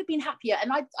I've never been happier.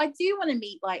 And I do want to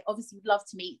meet, like, obviously would love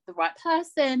to meet the right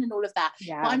person and all of that.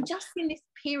 But I'm just in this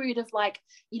period of like,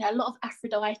 you know, a lot of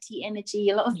Aphrodite energy,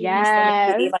 a lot of Venus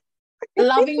energy, like,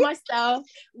 loving myself.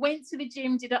 Went to the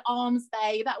gym, did an arms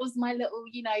day. That was my little,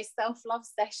 you know, self-love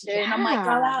session. I might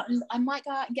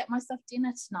go out and get myself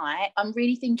dinner tonight. I'm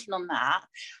really thinking on that.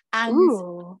 And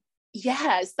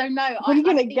so no, what are you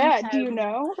gonna get? Do you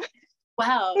know?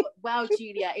 Well,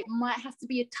 Julia, it might have to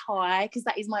be a Thai, because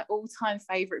that is my all-time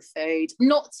favorite food.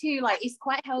 Not too like, it's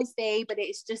quite healthy, but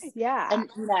it's just and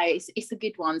you know, it's a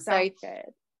good one. So good.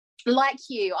 Like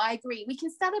you, I agree. We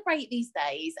can celebrate these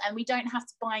days and we don't have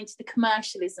to buy into the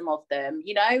commercialism of them.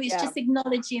 You know, it's just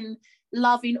acknowledging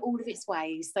love in all of its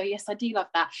ways. So yes, I do love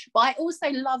that. But I also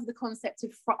love the concept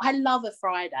of, I love a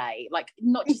Friday, like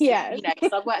not just, you know,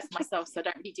 because I work for myself, so I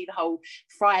don't really do the whole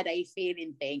Friday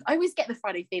feeling thing. I always get the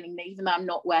Friday feeling, even though I'm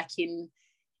not working,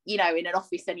 you know, in an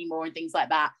office anymore and things like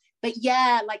that. But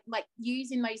yeah, like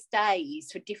using those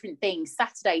days for different things.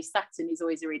 Saturn is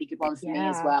always a really good one for me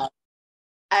as well.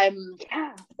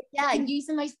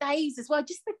 Using those days as well,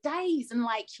 just the days, and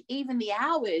like even the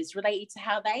hours related to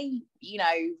how they, you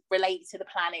know, relate to the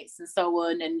planets and so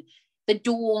on, and the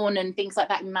dawn and things like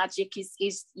that. Magic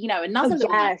is you know, another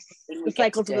little thing we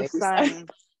get to do. So,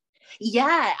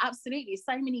 yeah, absolutely.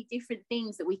 So many different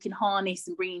things that we can harness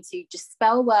and bring into just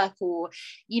spell work, or,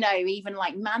 you know, even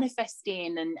like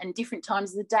manifesting and different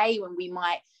times of the day when we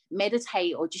might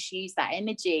meditate or just use that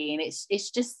energy. And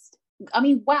it's just, I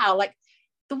mean, wow, like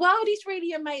the world is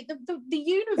really amazing. The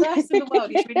universe and the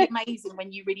world is really amazing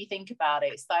when you really think about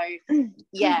it. So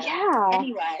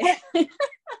anyway.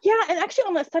 And actually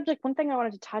on that subject, one thing I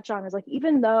wanted to touch on is like,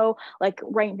 even though like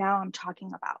right now I'm talking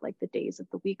about like the days of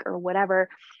the week or whatever,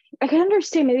 I can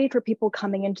understand maybe for people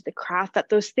coming into the craft that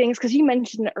those things, because you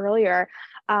mentioned it earlier,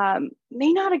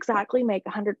 may not exactly make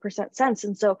 100% sense.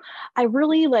 And so I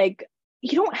really like,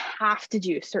 you don't have to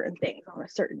do certain things on a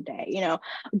certain day, you know,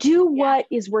 do what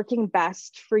is working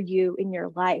best for you in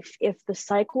your life. If the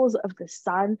cycles of the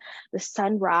sun, the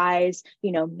sunrise,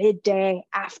 you know, midday,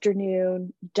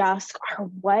 afternoon, dusk are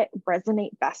what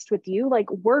resonate best with you,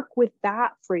 like work with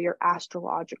that for your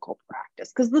astrological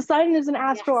practice, because the sun is an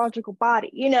astrological body,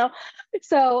 you know?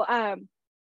 So,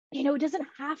 you know, it doesn't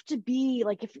have to be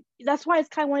like, if that's why it's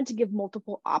kind of wanted to give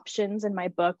multiple options in my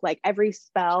book. Like every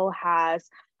spell has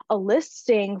a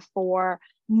listing for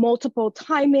multiple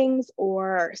timings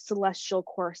or celestial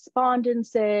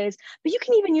correspondences, but you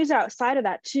can even use it outside of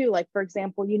that too. Like, for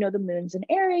example, you know, the moon's in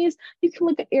Aries, you can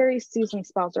look at Aries season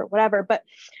spells or whatever, but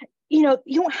you know,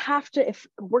 you don't have to, if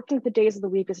working the days of the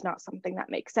week is not something that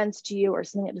makes sense to you, or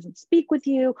something that doesn't speak with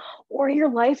you, or your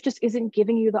life just isn't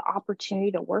giving you the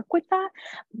opportunity to work with that,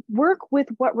 work with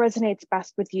what resonates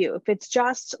best with you. If it's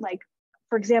just like,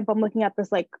 for example, I'm looking at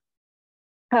this like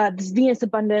this Venus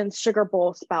abundance sugar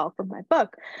bowl spell from my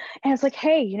book, and it's like,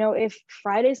 hey, you know, if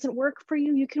Friday doesn't work for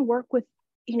you, you can work with,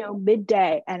 you know,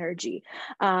 midday energy,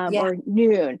 or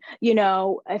noon, you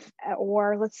know,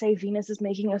 or let's say Venus is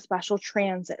making a special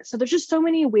transit. So there's just so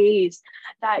many ways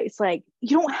that it's like,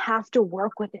 you don't have to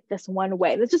work with it this one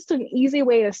way. That's just an easy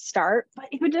way to start. But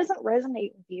if it doesn't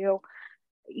resonate with you,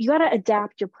 you got to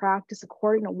adapt your practice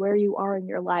according to where you are in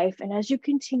your life. And as you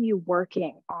continue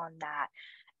working on that,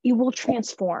 you will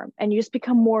transform and you just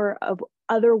become more of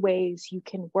other ways you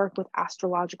can work with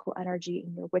astrological energy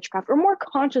in your witchcraft, or more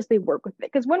consciously work with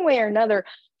it. Because one way or another,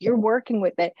 you're working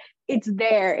with it. It's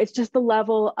there. It's just the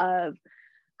level of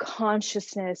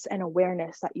consciousness and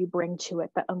awareness that you bring to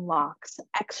it that unlocks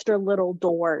extra little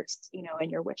doors, you know, in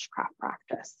your witchcraft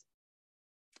practice.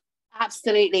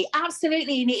 Absolutely,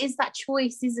 absolutely. And it is that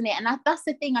choice, isn't it? And that's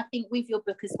the thing, I think, with your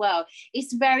book as well.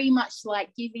 It's very much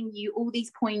like giving you all these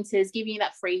pointers, giving you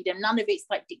that freedom. None of it's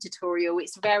like dictatorial.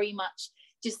 It's very much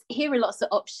just, here are lots of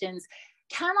options.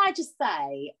 Can I just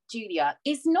say, Julia,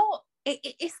 it's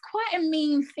quite a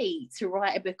mean feat to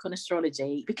write a book on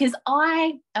astrology, because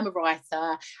I am a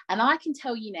writer, and I can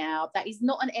tell you now that is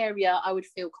not an area I would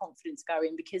feel confident to go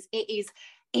in, because it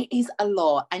is a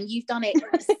lot, and you've done it.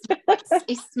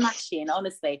 It's smashing,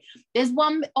 honestly. There's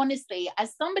one, honestly,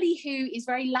 as somebody who is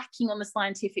very lacking on the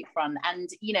scientific front, and,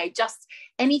 you know, just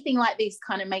anything like this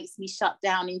kind of makes me shut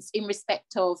down in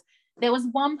respect of, there was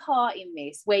one part in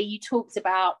this where you talked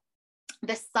about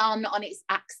the sun on its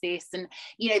axis, and,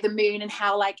 you know, the moon, and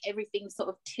how like everything sort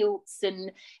of tilts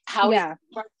and how it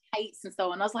rotates and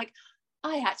so on. I was like,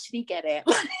 I actually get it.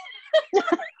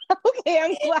 Okay,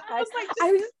 I'm glad.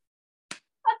 I was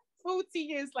 40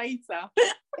 years later.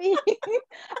 I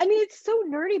mean, it's so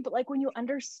nerdy, but like when you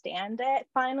understand it,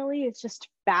 finally, it's just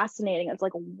fascinating. It's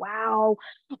like, wow,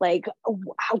 like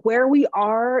where we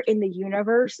are in the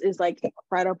universe is like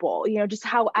incredible. You know, just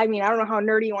how, I mean, I don't know how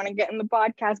nerdy you want to get in the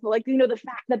podcast, but like, you know, the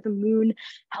fact that the moon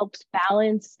helps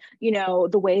balance, you know,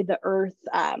 the way the earth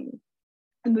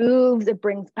moves, it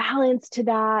brings balance to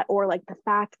that, or like the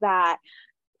fact that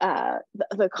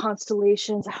the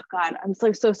constellations, oh god, I'm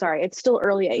so sorry, it's still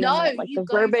early AM, like the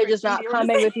verbiage is not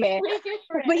coming with me.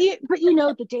 but you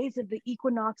know, the days of the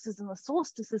equinoxes and the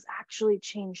solstices actually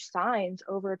change signs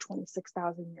over a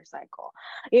 26,000 year cycle,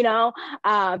 you know,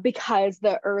 because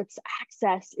the earth's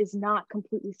axis is not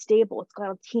completely stable. It's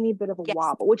got a teeny bit of a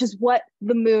wobble, which is what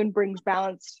the moon brings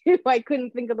balance to. I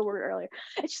couldn't think of the word earlier.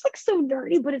 It's just like so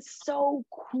nerdy, but it's so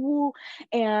cool,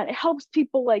 and it helps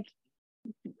people like,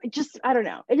 it just, I don't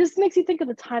know, it just makes you think of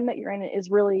the time that you're in. It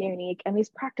is really unique, and these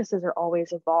practices are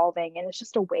always evolving, and it's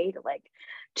just a way to like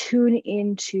tune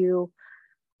into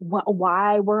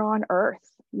why we're on earth,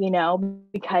 you know,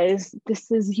 because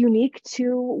this is unique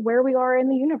to where we are in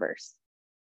the universe.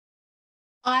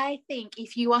 I think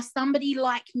if you are somebody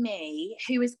like me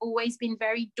who has always been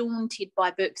very daunted by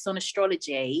books on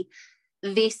astrology,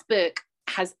 this book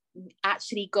has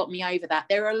actually got me over that.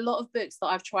 There are a lot of books that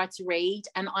I've tried to read,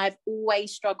 and I've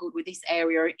always struggled with this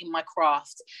area in my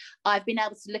craft. I've been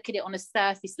able to look at it on a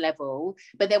surface level,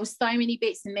 but there were so many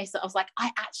bits in this that I was like,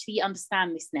 I actually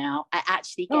understand this now. I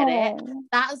actually get it.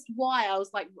 That's why I was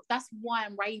like, that's why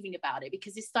I'm raving about it,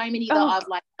 because there's so many that I've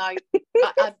like, no,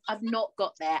 I've not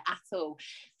got there at all.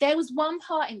 There was one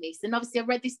part in this, and obviously I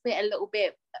read this bit a little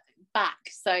bit back,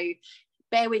 so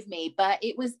bear with me, but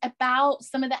it was about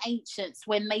some of the ancients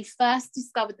when they first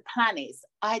discovered the planets.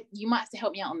 You might have to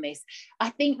help me out on this.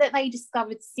 I think that they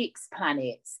discovered 6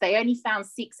 planets. They only found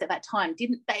 6 at that time,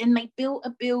 didn't they? And they built a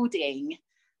building,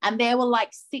 and there were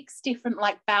like 6 different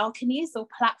like balconies or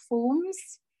platforms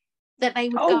that they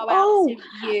would go out to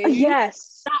view.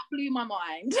 Yes, that blew my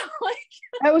mind.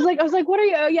 I was like, what are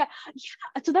you? Oh yeah.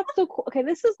 So that's so cool. Okay,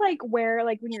 this is like where,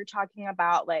 like, when you're talking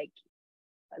about like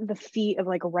the feat of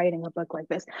like writing a book like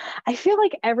this, I feel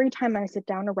like every time I sit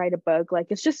down to write a book, like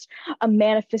it's just a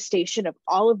manifestation of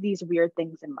all of these weird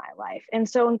things in my life. And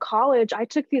so in college, I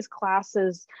took these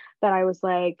classes that I was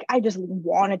like, I just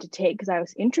wanted to take because I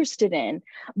was interested in,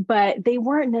 but they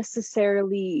weren't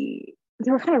necessarily, they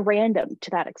were kind of random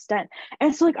to that extent.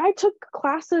 And so like I took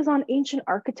classes on ancient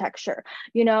architecture,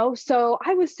 you know, so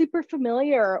I was super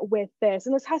familiar with this,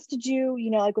 and this has to do,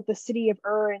 you know, like with the city of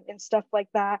Ur and stuff like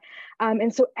that.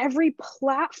 And so every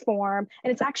platform,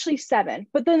 and it's actually 7,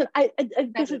 but then I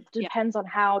guess it depends on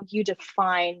how you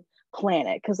define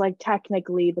planet, because like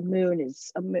technically the moon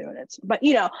is a moon, but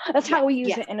you know, that's how we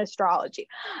use it in astrology.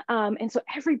 And so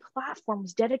every platform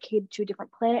was dedicated to a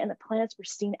different planet, and the planets were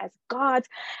seen as gods.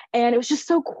 And it was just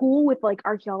so cool with like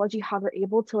archaeology, how they're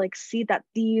able to like see that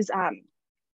these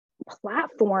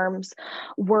platforms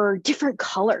were different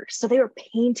colors, so they were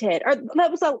painted, or that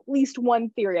was at least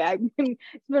one theory. It's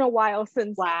been a while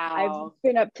since I've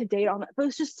been up to date on that, but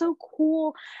it's just so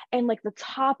cool. And like the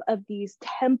top of these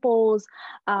temples,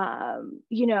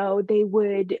 you know, they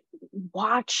would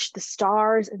watch the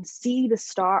stars and see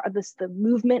the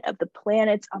movement of the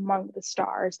planets among the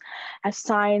stars as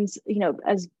signs, you know,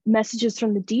 as messages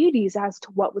from the deities as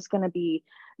to what was going to be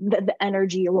the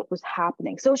energy or what was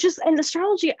happening. So it's just, and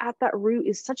astrology at that root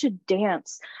is such a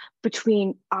dance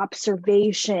between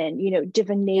observation,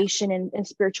 divination and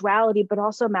spirituality, but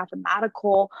also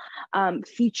mathematical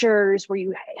features where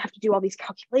you have to do all these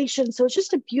calculations. So it's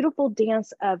just a beautiful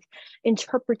dance of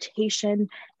interpretation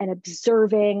and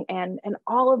observing and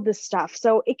all of this stuff.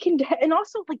 So it can, and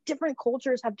also like different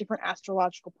cultures have different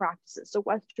astrological practices. So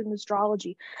Western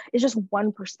astrology is just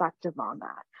one perspective on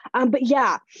that. But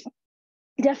yeah,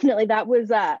 definitely that was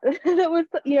the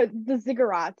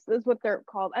ziggurats is what they're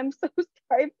called. I'm so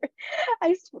sorry.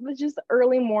 It was just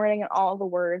early morning and all the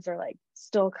words are like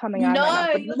still coming out of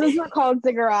my mouth. Those are called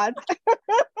ziggurats.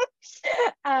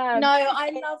 No,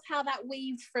 I love how that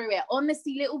weaves through it.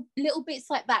 Honestly, little bits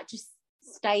like that just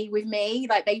stay with me,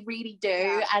 like they really do.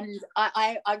 Yeah. And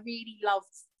I really loved.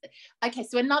 Okay,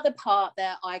 so another part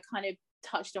that I kind of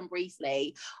touched on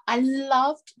briefly, I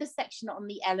loved the section on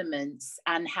the elements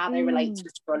and how they relate to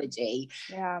astrology.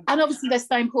 Yeah. And obviously they're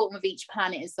so important with each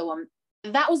planet and so on.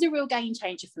 That was a real game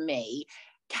changer for me.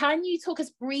 Can you talk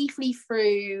us briefly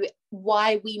through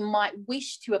why we might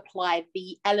wish to apply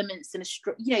the elements and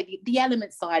the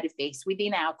element side of this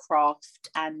within our craft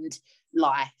and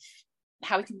life,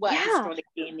 how we can work with astrology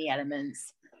in the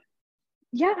elements?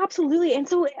 Yeah, absolutely. And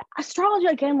so astrology,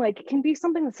 again, like it can be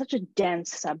something that's such a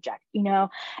dense subject, and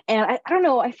I don't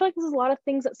know, I feel like there's a lot of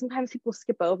things that sometimes people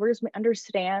skip over as we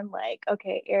understand, like,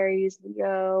 okay, Aries,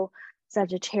 Leo,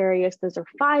 Sagittarius, those are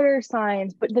fire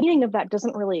signs, but the meaning of that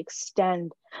doesn't really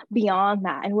extend beyond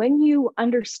that. And when you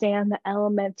understand the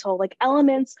elemental, like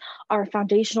elements are a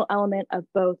foundational element of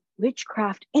both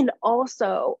witchcraft and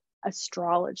also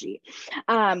astrology.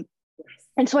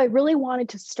 And so I really wanted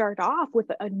to start off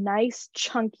with a nice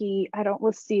chunky,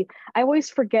 let's see, I always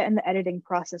forget in the editing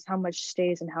process how much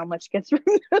stays and how much gets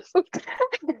removed.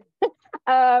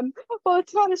 Well,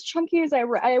 it's not as chunky as I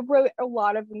wrote a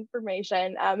lot of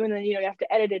information, and then, you have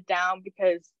to edit it down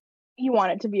because you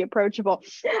want it to be approachable.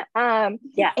 And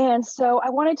so I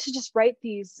wanted to just write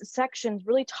these sections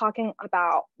really talking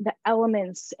about the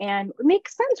elements, and it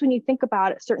makes sense when you think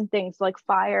about it, certain things like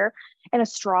fire and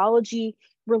astrology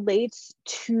relates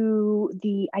to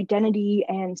the identity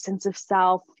and sense of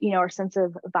self, or sense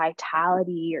of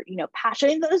vitality or,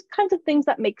 passion, those kinds of things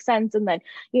that make sense. And then,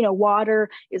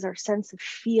 water is our sense of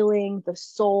feeling, the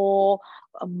soul,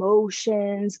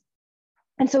 emotions.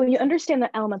 And so when you understand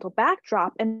the elemental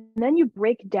backdrop and then you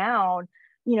break down,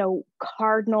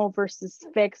 cardinal versus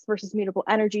fixed versus mutable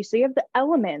energy. So you have the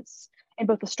elements in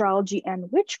both astrology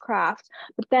and witchcraft,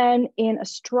 but then in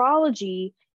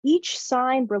astrology, each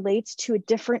sign relates to a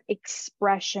different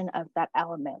expression of that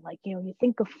element. Like, you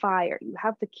think of fire, you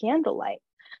have the candlelight,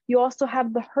 you also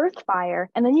have the hearth fire,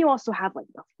 and then you also have like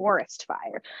the forest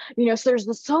fire, so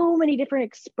there's so many different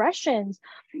expressions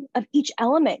of each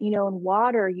element. In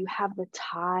water, you have the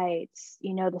tides,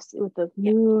 with the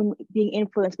moon being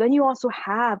influenced, but then you also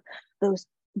have those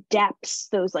depths,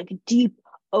 those like deep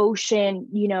ocean,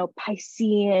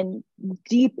 Piscean,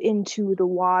 deep into the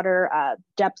water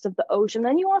depths of the ocean.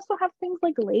 Then you also have things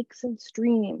like lakes and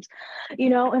streams,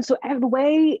 and so the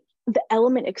way the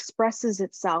element expresses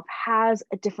itself has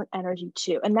a different energy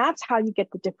too. And that's how you get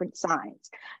the different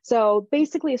signs. So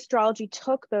basically astrology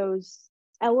took those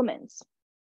elements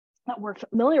that we're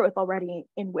familiar with already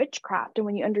in witchcraft, and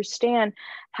when you understand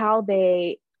how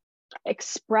they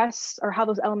express or how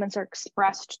those elements are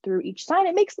expressed through each sign,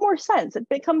 it makes more sense. It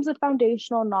becomes a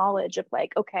foundational knowledge of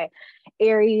like, okay,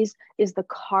 Aries is the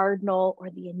cardinal or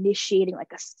the initiating,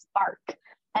 like a spark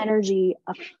energy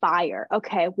of fire.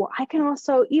 Okay, well, I can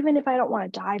also, even if I don't want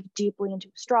to dive deeply into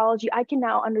astrology, I can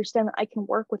now understand that I can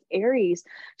work with Aries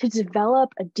to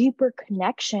develop a deeper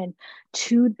connection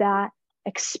to that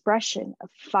expression of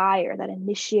fire, that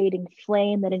initiating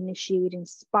flame, that initiating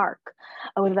spark,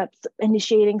 whether that's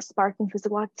initiating sparking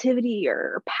physical activity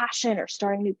or passion or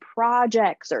starting new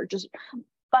projects or just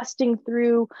busting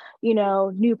through,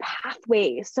 new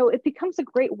pathways. So it becomes a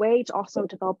great way to also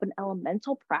develop an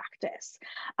elemental practice.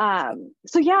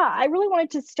 So yeah, I really wanted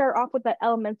to start off with that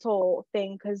elemental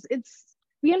thing because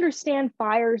we understand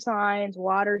fire signs,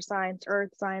 water signs, earth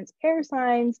signs, air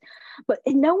signs, but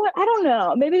you know what? I don't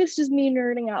know. Maybe it's just me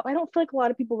nerding up. I don't feel like a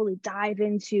lot of people really dive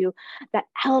into that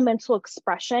elemental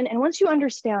expression. And once you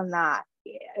understand that,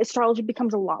 astrology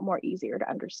becomes a lot more easier to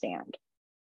understand.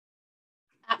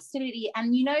 Absolutely.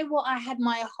 And you know what? I had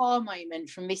my aha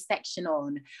moment from this section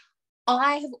on.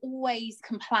 I have always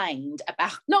complained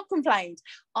about, not complained,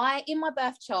 in my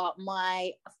birth chart,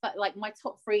 my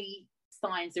top 3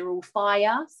 signs are all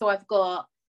fire. So I've got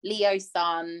Leo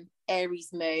sun, Aries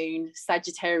moon,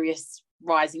 Sagittarius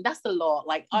rising. That's a lot.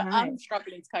 Like nice. I'm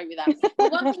struggling to cope with that.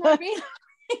 But one thing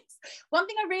I one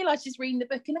thing I realized just reading the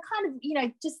book, and I kind of, you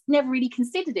know, just never really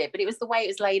considered it, but it was the way it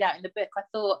was laid out in the book. I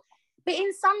thought, but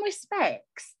in some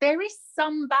respects, there is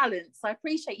some balance. I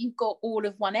appreciate you've got all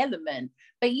of one element,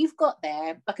 but you've got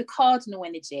there like a cardinal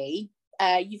energy.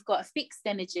 You've got a fixed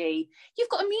energy, you've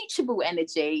got a mutable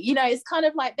energy, you know, it's kind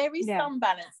of like there is some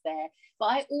balance there. But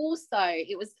I also,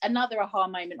 it was another aha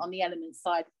moment on the element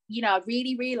side, you know, I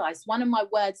really realized one of my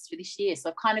words for this year, so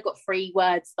I've kind of got 3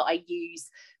 words that I use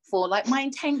for like my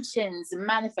intentions and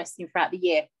manifesting throughout the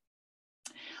year.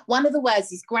 One of the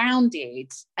words is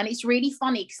grounded, and it's really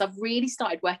funny because I've really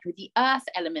started working with the earth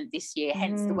element this year,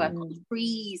 hence the work on the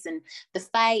trees and the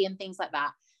fae and things like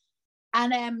that.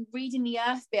 And reading the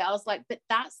earth bit, I was like, but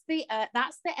that's the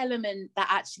element that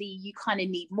actually you kind of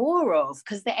need more of,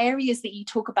 because the areas that you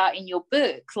talk about in your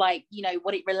book, like, you know,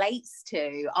 what it relates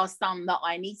to are some that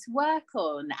I need to work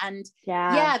on. And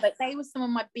but they were some of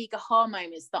my big aha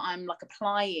moments that I'm like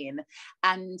applying.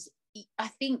 And I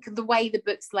think the way the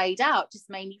book's laid out just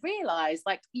made me realize,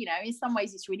 like, you know, in some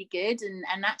ways it's really good, and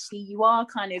actually you are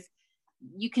kind of,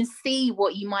 you can see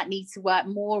what you might need to work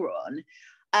more on.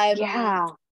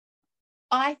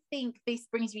 I think this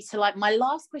brings me to like my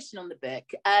last question on the book.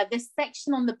 This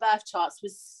section on the birth charts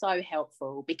was so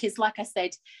helpful because, like I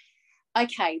said,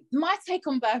 okay, my take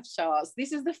on birth charts,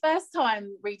 this is the first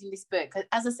time reading this book.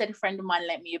 As I said, a friend of mine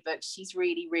lent me a book. She's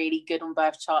really, really good on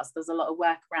birth charts. There's a lot of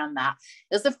work around that.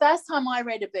 It was the first time I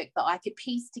read a book that I could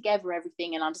piece together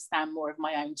everything and understand more of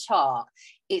my own chart.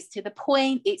 It's to the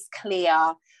point, it's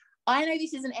clear. I know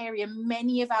this is an area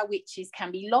many of our witches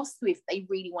can be lost with, they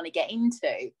really want to get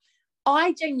into.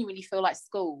 I genuinely feel like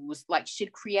schools like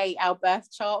should create our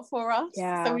birth chart for us,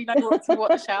 so we know what to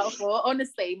watch out for.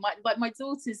 Honestly, my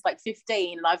daughter's like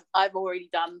 15, and I've already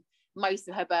done most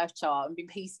of her birth chart and been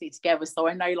piecing it together, so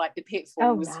I know like the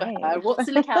pitfalls for her, what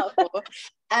to look out for.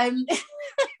 Can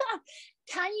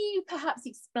you perhaps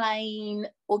explain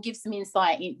or give some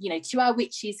insight in, you know, to our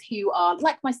witches who are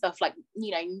like myself, like,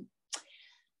 you know,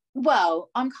 well,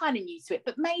 I'm kind of new to it,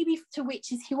 but maybe to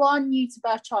witches who are new to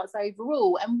birth charts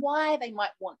overall, and why they might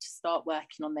want to start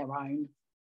working on their own?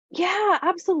 Yeah,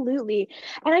 absolutely.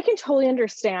 And I can totally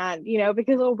understand, you know,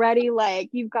 because already like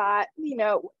you've got, you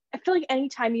know, I feel like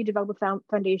anytime you develop a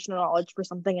foundational knowledge for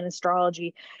something in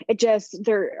astrology, it just,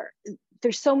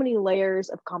 there's so many layers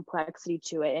of complexity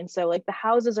to it. And so like the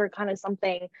houses are kind of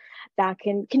something that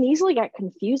can easily get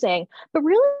confusing, but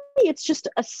really it's just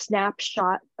a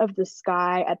snapshot of the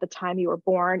sky at the time you were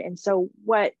born. And so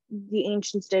what the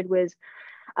ancients did was,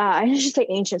 I should say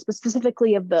ancients, but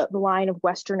specifically of the line of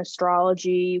Western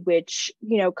astrology, which,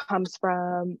 you know, comes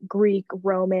from Greek,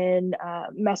 Roman,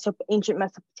 ancient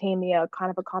Mesopotamia, kind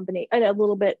of a combination, and a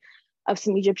little bit of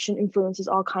some Egyptian influences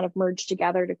all kind of merged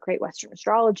together to create Western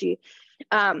astrology.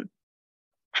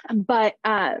 But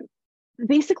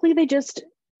basically they just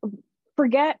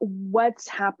forget what's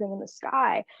happening in the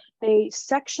sky. They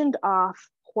sectioned off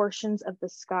portions of the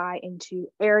sky into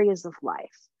areas of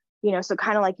life. You know, so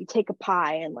kind of like you take a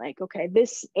pie and like, okay,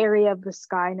 this area of the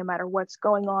sky, no matter what's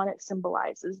going on, it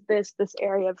symbolizes this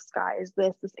area of sky is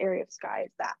this area of sky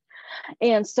is that.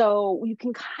 And so you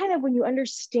can kind of, when you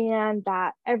understand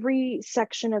that every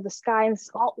section of the sky, and it's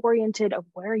all oriented of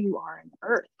where you are in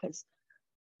Earth, because,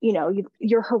 you know,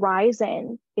 your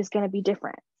horizon is going to be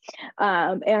different.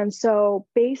 And so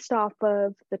based off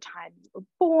of the time you were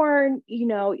born, you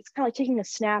know, it's kind of like taking a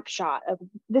snapshot of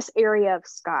this area of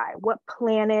sky, what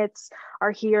planets are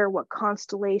here, what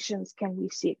constellations can we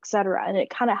see, etc. And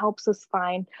it kind of helps us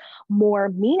find more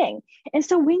meaning. And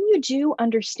so when you do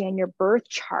understand your birth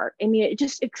chart, I mean, it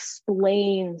just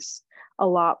explains a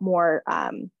lot more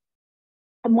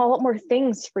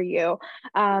things for you,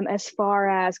 as far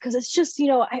as, because it's just, you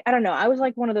know, I don't know, I was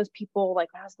like one of those people,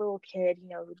 like when I was a little kid, you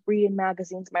know, reading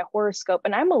magazines, my horoscope,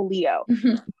 and I'm a Leo,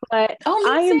 but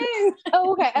I am too.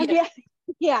 Oh, okay.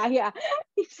 Yeah.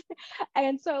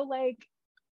 And so like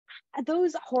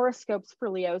those horoscopes for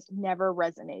Leos never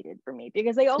resonated for me,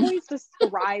 because they always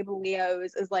describe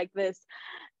Leos as like this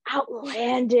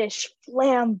outlandish,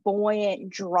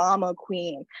 flamboyant drama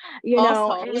queen, you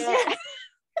know.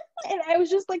 And I was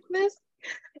just like this,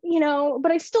 you know,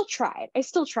 but I still tried.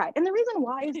 And the reason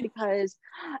why is because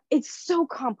it's so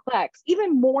complex,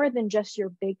 even more than just your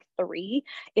big 3.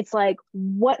 It's like,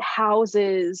 what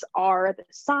houses are the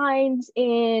signs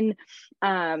in,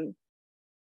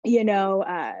 you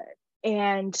know,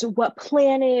 and what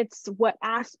planets, what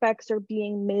aspects are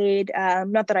being made.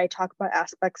 Not that I talk about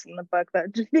aspects in the book,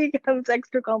 that just becomes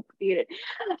extra complicated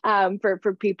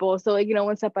for people. So, like, you know,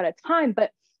 one step at a time.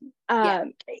 But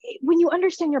when you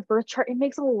understand your birth chart, it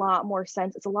makes a lot more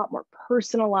sense. It's a lot more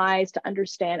personalized to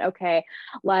understand, okay,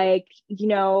 like, you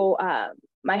know,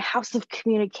 my house of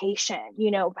communication,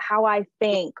 how I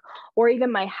think, or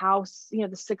even my house,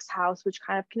 the sixth house, which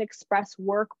kind of can express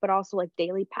work, but also like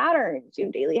daily patterns,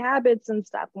 daily habits and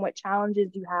stuff, and what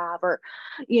challenges you have, or,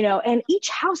 and each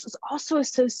house is also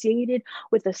associated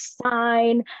with a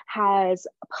sign, has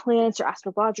planets or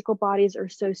astrological bodies are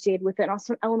associated with it, and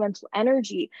also elemental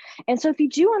energy. And so if you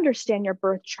do understand your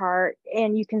birth chart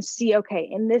and you can see, okay,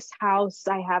 in this house,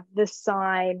 I have this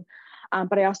sign,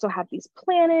 but I also have these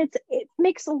planets, it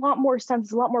makes a lot more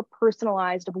sense, a lot more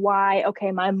personalized of why,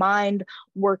 okay, my mind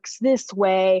works this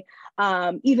way.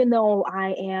 Even though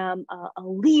I am a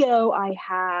Leo, I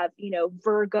have,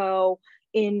 Virgo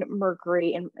in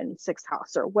Mercury in sixth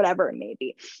house or whatever it may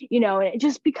be, and it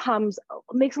just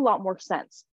makes a lot more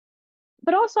sense.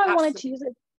 But also I wanted to use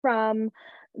it from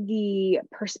the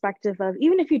perspective of,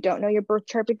 even if you don't know your birth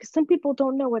chart, because some people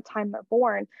don't know what time they're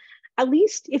born, at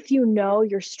least if you know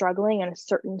you're struggling in a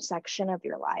certain section of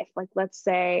your life, like let's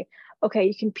say, okay,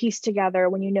 you can piece together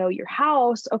when you know your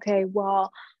house, okay,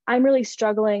 well, I'm really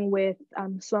struggling with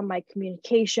some of my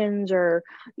communications, or,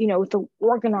 with the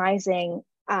organizing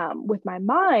with my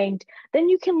mind, then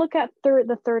you can look at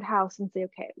the third house and say,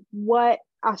 okay, what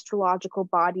astrological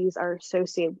bodies are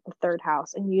associated with the third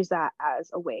house, and use that as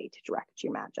a way to direct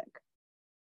your magic.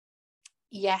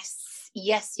 Yes,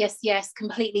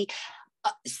 completely.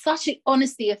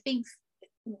 Honestly, I think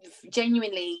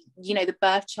genuinely, the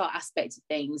birth chart aspect of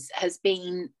things has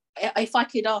been, if I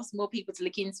could ask more people to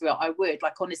look into it, I would.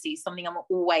 Like, honestly, it's something I'm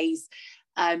always,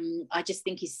 I just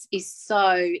think is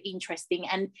so interesting.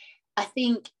 And I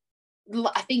think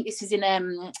this is in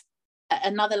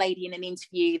another lady in an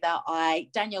interview that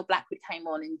Danielle Blackwood came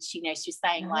on, and she was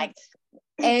saying, like,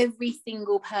 every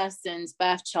single person's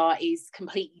birth chart is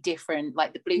completely different.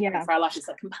 Like, the blueprint for our life is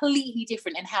like completely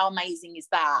different, and how amazing is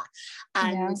that?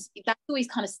 And that's always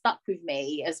kind of stuck with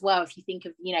me as well, if you think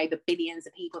of the billions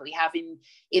of people that we have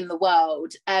in the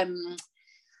world.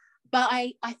 But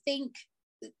I think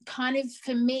kind of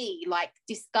for me, like,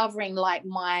 discovering like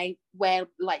where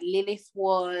like Lilith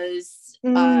was,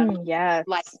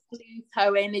 like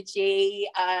Pluto energy,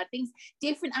 things,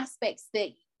 different aspects that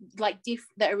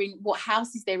that are in what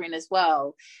houses they're in as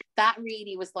well, that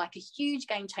really was like a huge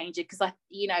game changer, because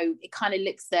it kind of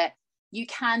looks at, you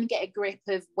can get a grip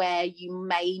of where you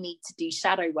may need to do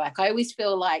shadow work. I always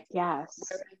feel like wherever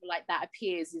like that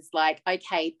appears is like,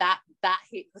 okay, that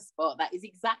hit the spot, that is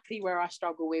exactly where I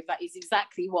struggle with, that is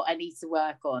exactly what I need to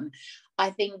work on.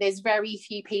 I think there's very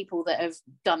few people that have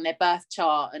done their birth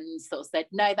chart and sort of said,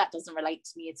 no, that doesn't relate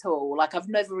to me at all. Like, I've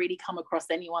never really come across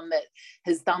anyone that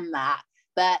has done that.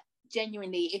 But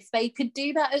genuinely, if they could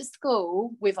do that at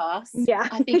school with us,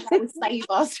 I think that would save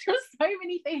us from so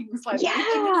many things. Like, it needs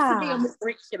to be on the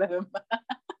curriculum.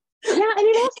 And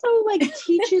it also like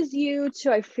teaches you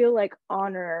to, I feel like,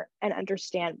 honor and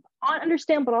understand,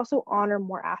 but also honor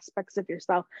more aspects of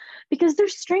yourself, because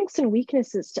there's strengths and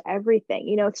weaknesses to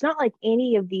everything. It's not like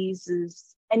any of these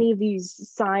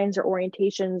signs or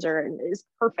orientations is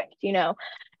perfect,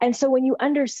 and so when you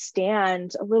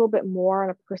understand a little bit more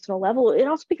on a personal level, it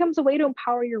also becomes a way to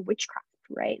empower your witchcraft,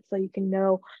 right? So you can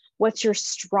know what's your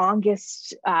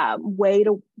strongest way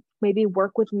to maybe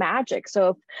work with magic.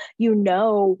 So if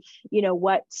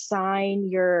what sign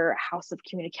your house of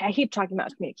communication, I keep talking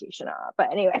about communication,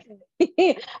 but anyway,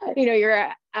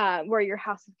 your where your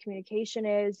house of communication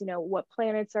is, what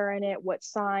planets are in it, what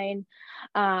sign,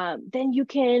 then you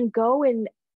can go and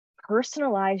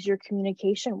personalize your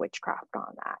communication witchcraft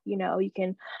on that. You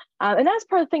can, and that's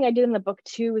part of the thing I did in the book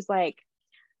too, is like,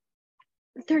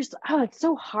 it's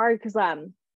so hard because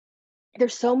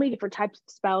there's so many different types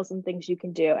of spells and things you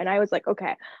can do. And I was like,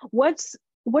 okay, what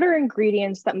are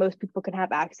ingredients that most people can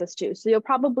have access to? So you'll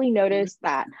probably notice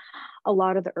that a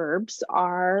lot of the herbs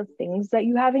are things that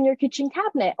you have in your kitchen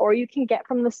cabinet, or you can get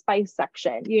from the spice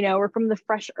section, or from the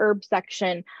fresh herb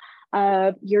section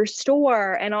of your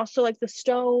store. And also like the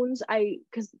stones,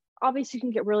 because obviously you can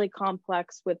get really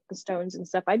complex with the stones and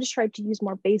stuff. I just tried to use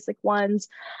more basic ones,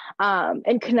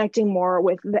 and connecting more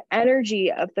with the energy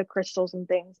of the crystals and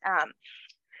things.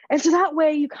 And so that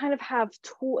way you kind of have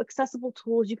accessible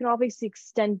tools. You can obviously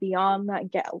extend beyond that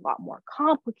and get a lot more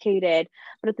complicated.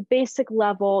 But at the basic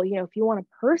level, if you want to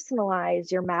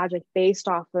personalize your magic based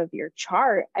off of your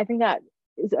chart, I think that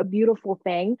is a beautiful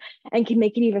thing and can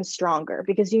make it even stronger,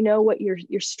 because you know what your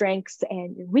strengths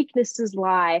and your weaknesses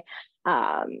lie.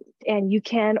 And you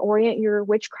can orient your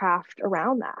witchcraft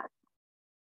around that.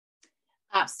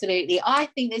 Absolutely. I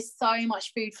think there's so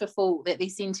much food for thought that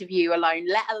this interview alone,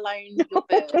 let alone your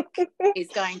book, is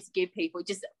going to give people.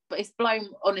 But it's blown,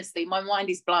 honestly, my mind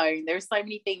is blown. There are so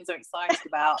many things I'm excited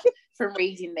about from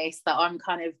reading this, that I'm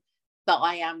kind of that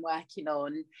I am working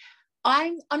on.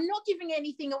 I'm not giving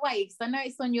anything away because I know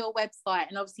it's on your website,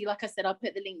 and obviously, like I said, I'll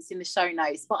put the links in the show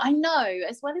notes. But I know,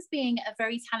 as well as being a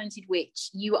very talented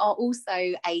witch, you are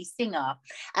also a singer.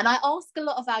 And I ask a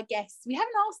lot of our guests, we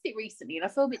haven't asked it recently, and I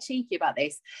feel a bit cheeky about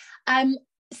this.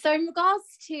 So in regards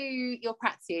to your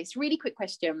practice, really quick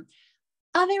question.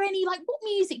 Are there any, like, what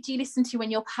music do you listen to when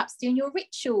you're perhaps doing your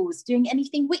rituals, doing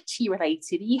anything witchy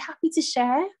related? Are you happy to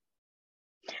share?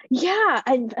 Yeah,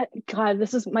 and God,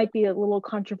 might be a little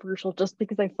controversial just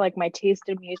because I feel like my taste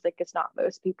in music is not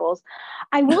most people's.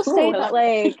 I will say that,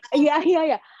 like,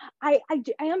 yeah. I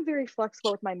am very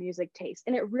flexible with my music taste,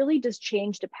 and it really does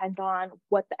change depend on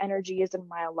what the energy is in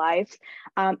my life,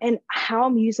 and how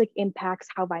music impacts,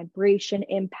 how vibration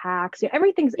impacts.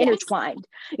 Everything's intertwined.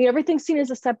 Everything's seen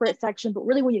as a separate section, but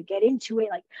really when you get into it,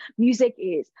 like, music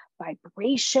is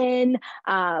vibration,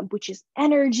 which is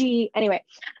energy. Anyway,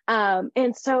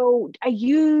 and so I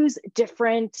use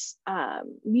different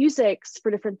musics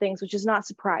for different things, which is not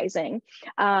surprising.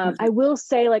 I will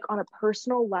say, like, on a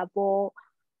personal level,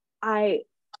 a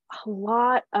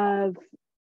lot of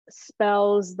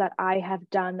spells that I have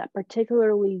done that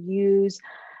particularly use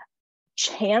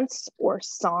chants or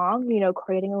song,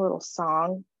 creating a little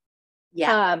song.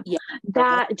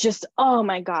 That just, oh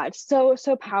my God, so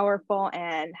powerful,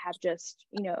 and have just,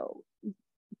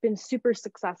 been super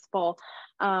successful.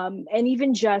 And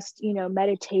even just,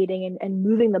 meditating and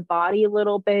moving the body a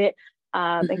little bit,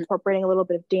 incorporating a little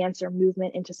bit of dance or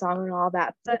movement into song and all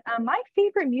that. But my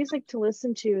favorite music to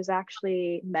listen to is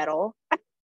actually metal.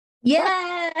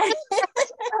 Yeah.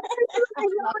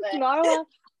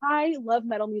 I love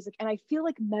metal music, and I feel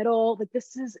like metal, like,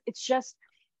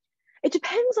 it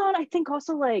depends on, I think,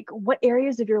 also, like, what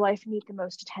areas of your life need the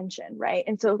most attention, right?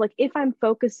 And so, like, if I'm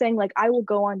focusing, like, I will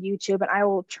go on YouTube and I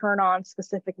will turn on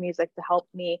specific music to help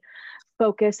me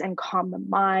focus and calm the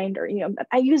mind, or,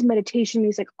 I use meditation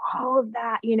music, all of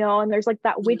that, and there's, like,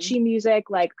 that witchy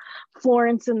music, like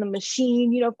Florence and the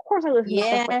Machine, of course I listen to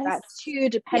stuff like that too,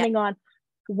 depending on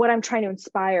what I'm trying to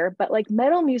inspire. But, like,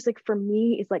 metal music for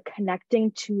me is like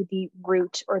connecting to the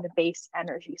root or the base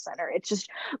energy center. It's just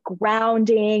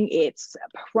grounding, it's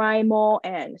primal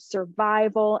and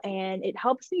survival, and it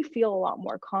helps me feel a lot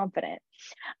more confident.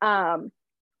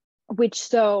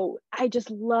 So I just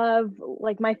love,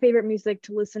 like, my favorite music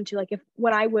to listen to, like,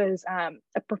 when I was a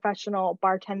professional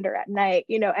bartender at night,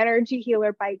 energy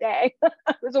healer by day.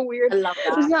 It was a weird, I love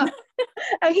that.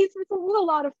 It's a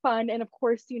lot of fun. And of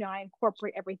course, I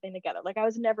incorporate everything together. Like, I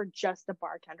was never just a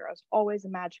bartender. I was always a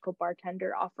magical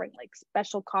bartender, offering, like,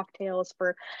 special cocktails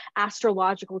for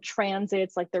astrological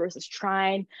transits. Like, there was this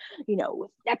trine,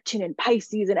 with Neptune and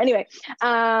Pisces. And anyway,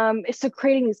 so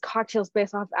creating these cocktails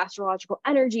based off astrological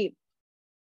energy.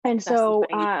 And so,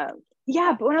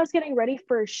 but when I was getting ready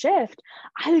for a shift,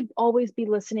 I would always be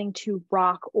listening to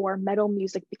rock or metal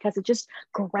music because it just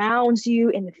grounds you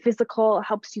in the physical,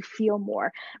 helps you feel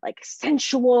more, like,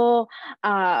 sensual,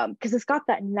 because it's got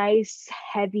that nice,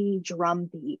 heavy drum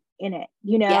beat in it,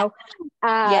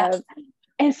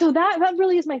 And so that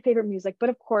really is my favorite music. But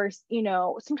of course,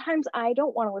 sometimes I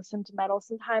don't want to listen to metal.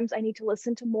 Sometimes I need to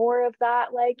listen to more of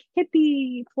that, like,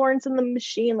 hippie Florence and the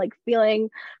Machine, like,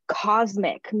 feeling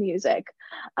cosmic music.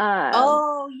 That's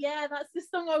the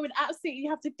song I would absolutely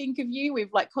have to think of you with,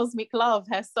 like, Cosmic Love,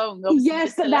 her song. Obviously,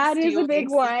 yes, that is a big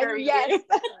one. Yes.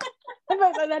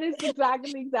 That is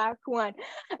exactly the exact one.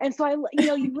 And so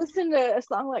you listen to a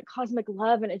song like Cosmic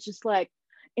Love, and it's just, like,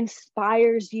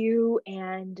 inspires you,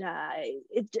 and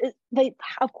they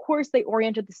of course they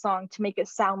oriented the song to make it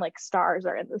sound like stars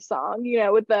are in the song,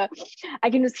 with I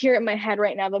can just hear it in my head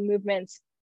right now, the movements,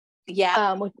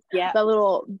 with the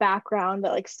little background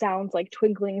that, like, sounds like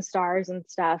twinkling stars and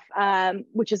stuff,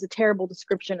 which is a terrible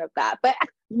description of that, but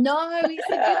no, it's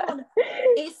a good one.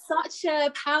 It's such a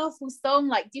powerful song,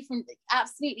 like, different,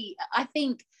 absolutely. I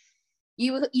think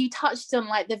you touched on,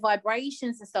 like, the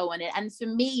vibrations and so on, and for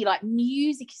me, like,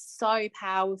 music is so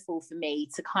powerful for me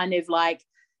to kind of, like,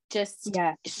 just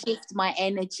shift my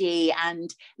energy. And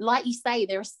like you say,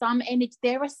 there are some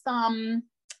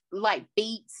like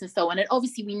beats and so on, and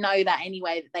obviously we know that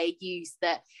anyway, that they use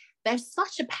that. There's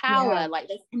such a power, like,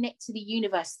 they connect to the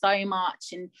universe so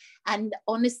much, and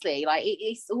honestly, like,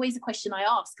 it's always a question I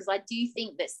ask, because I do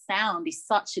think that sound is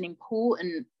such an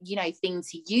important, thing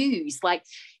to use. Like,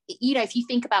 if you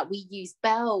think about, we use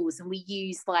bells and we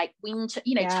use, like, wind,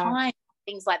 chime,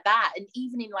 things like that, and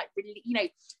even in, like,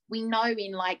 we know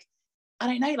in, like, I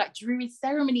don't know, like, Druid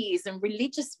ceremonies and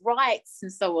religious rites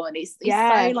and so on, it's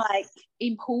so, like,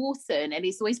 important, and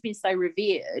it's always been so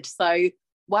revered. So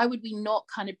why would we not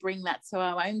kind of bring that to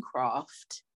our own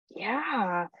craft?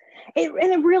 Yeah. And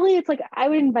it really, it's like, I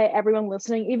would invite everyone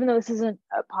listening, even though this isn't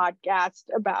a podcast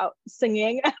about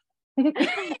singing,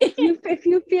 if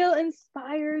you feel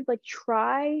inspired, like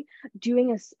try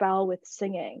doing a spell with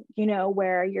singing,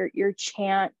 where your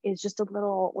chant is just a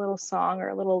little song or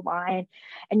a little line,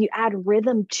 and you add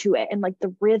rhythm to it, and like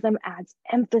the rhythm adds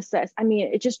emphasis. I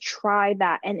mean, just try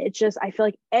that, and I feel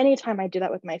like anytime I do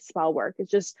that with my spell work, it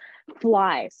just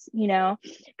flies,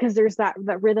 because there's that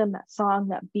rhythm, that song,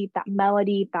 that beat, that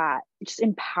melody that just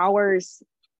empowers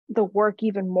the work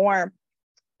even more.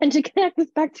 And to connect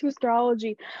this back to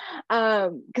astrology,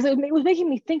 because it was making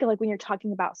me think of, like, when you're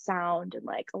talking about sound and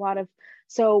like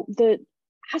so the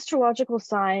astrological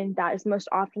sign that is most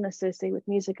often associated with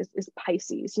music is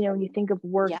Pisces. When you think of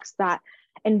works that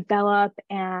envelop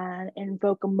and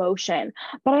invoke emotion.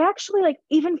 But I actually, like,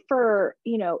 even for,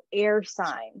 air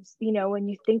signs, when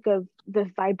you think of the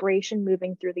vibration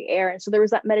moving through the air. And so there was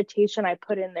that meditation I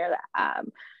put in there that,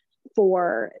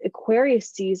 for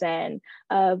Aquarius season,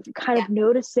 of kind of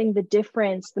noticing the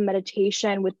difference, the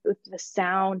meditation with the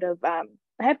sound of, I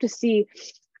have to see,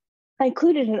 I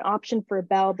included an option for a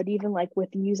bell, but even like with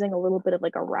using a little bit of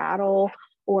like a rattle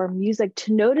or music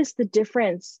to notice the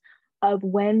difference of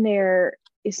when there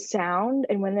is sound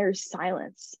and when there's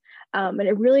silence. And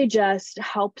it really just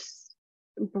helps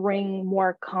bring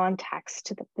more context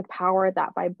to the power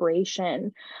that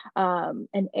vibration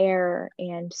and air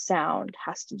and sound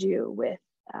has to do with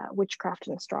witchcraft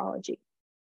and astrology.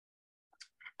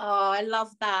 Oh, I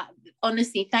love that.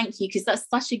 Honestly, thank you, because that's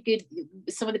such a good,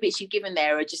 some of the bits you've given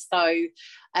there are just so,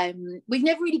 we've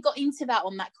never really got into that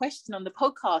on that question on the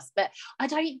podcast, but I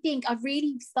don't think I've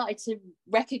really started to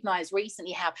recognize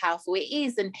recently how powerful it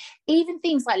is. And even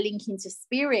things like linking to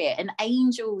spirit and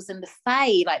angels and the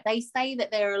fae, like they say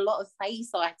that there are a lot of fae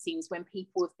sightings when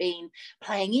people have been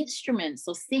playing instruments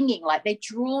or singing, like they're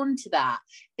drawn to that.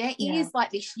 There is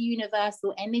like this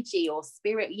universal energy or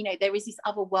spirit, there is this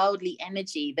otherworldly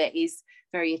energy that is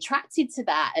very attracted to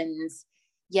that. And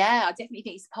I definitely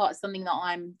think it's part of something that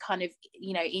I'm kind of,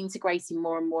 integrating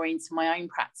more and more into my own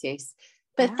practice.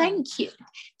 But thank you,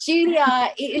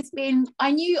 Julia. It has been,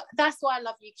 I knew that's why I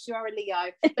love you, because you're a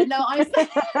Leo. But no, I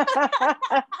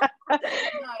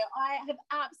have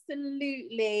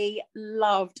absolutely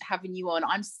loved having you on.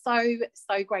 I'm so,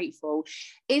 so grateful.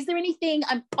 Is there anything,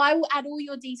 I will add all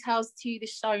your details to the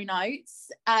show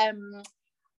notes.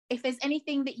 If there's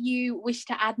anything that you wish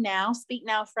to add now, speak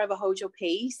now, forever hold your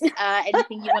peace.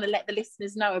 Anything you want to let the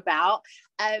listeners know about,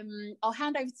 I'll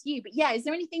hand over to you. But is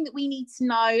there anything that we need to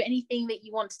know, anything that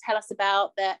you want to tell us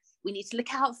about that we need to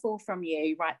look out for from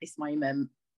you right this moment?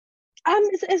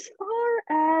 As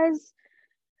far as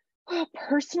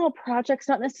personal projects,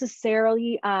 not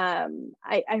necessarily. I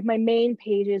my main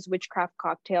page is Witchcraft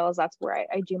Cocktails. That's where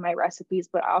I do my recipes,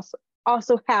 but I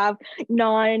also have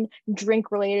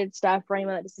non-drink related stuff for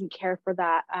anyone that doesn't care for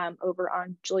that, over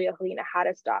on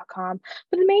juliahelenahadis.com.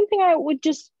 But the main thing I would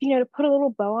just, to put a little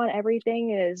bow on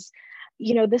everything is,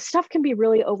 this stuff can be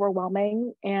really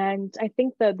overwhelming. And I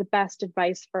think the best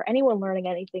advice for anyone learning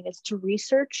anything is to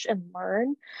research and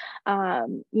learn,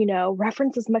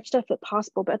 reference as much stuff as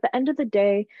possible. But at the end of the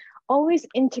day, always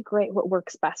integrate what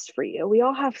works best for you. We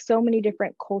all have so many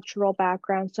different cultural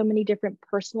backgrounds, so many different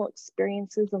personal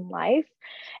experiences in life.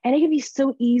 And it can be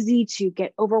so easy to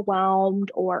get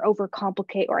overwhelmed or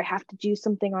overcomplicate, or I have to do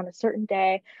something on a certain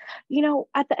day.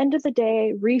 At the end of the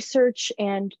day, research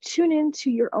and tune into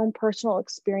your own personal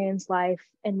experience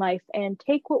in life and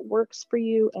take what works for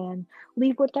you and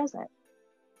leave what doesn't.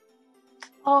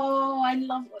 Oh, I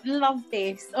love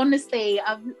this. Honestly,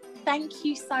 thank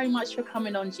you so much for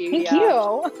coming on, Julia. Thank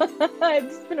you.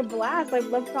 It's been a blast. I've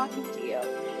loved talking to you.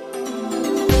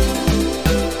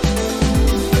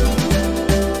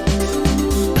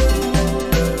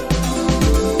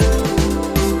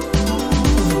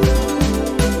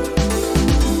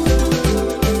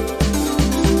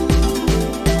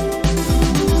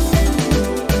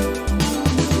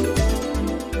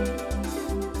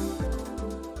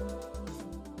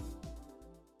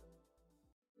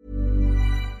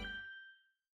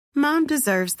 Mom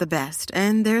deserves the best,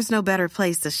 and there's no better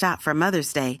place to shop for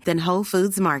Mother's Day than Whole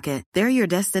Foods Market. They're your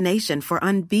destination for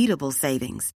unbeatable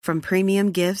savings, from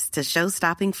premium gifts to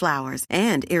show-stopping flowers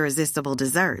and irresistible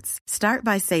desserts. Start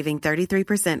by saving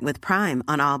 33% with Prime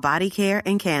on all body care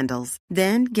and candles.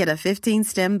 Then get a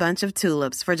 15-stem bunch of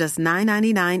tulips for just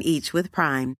 $9.99 each with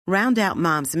Prime. Round out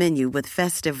Mom's menu with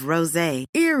festive rosé,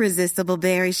 irresistible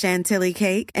berry chantilly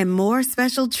cake, and more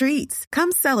special treats.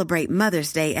 Come celebrate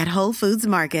Mother's Day at Whole Foods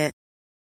Market.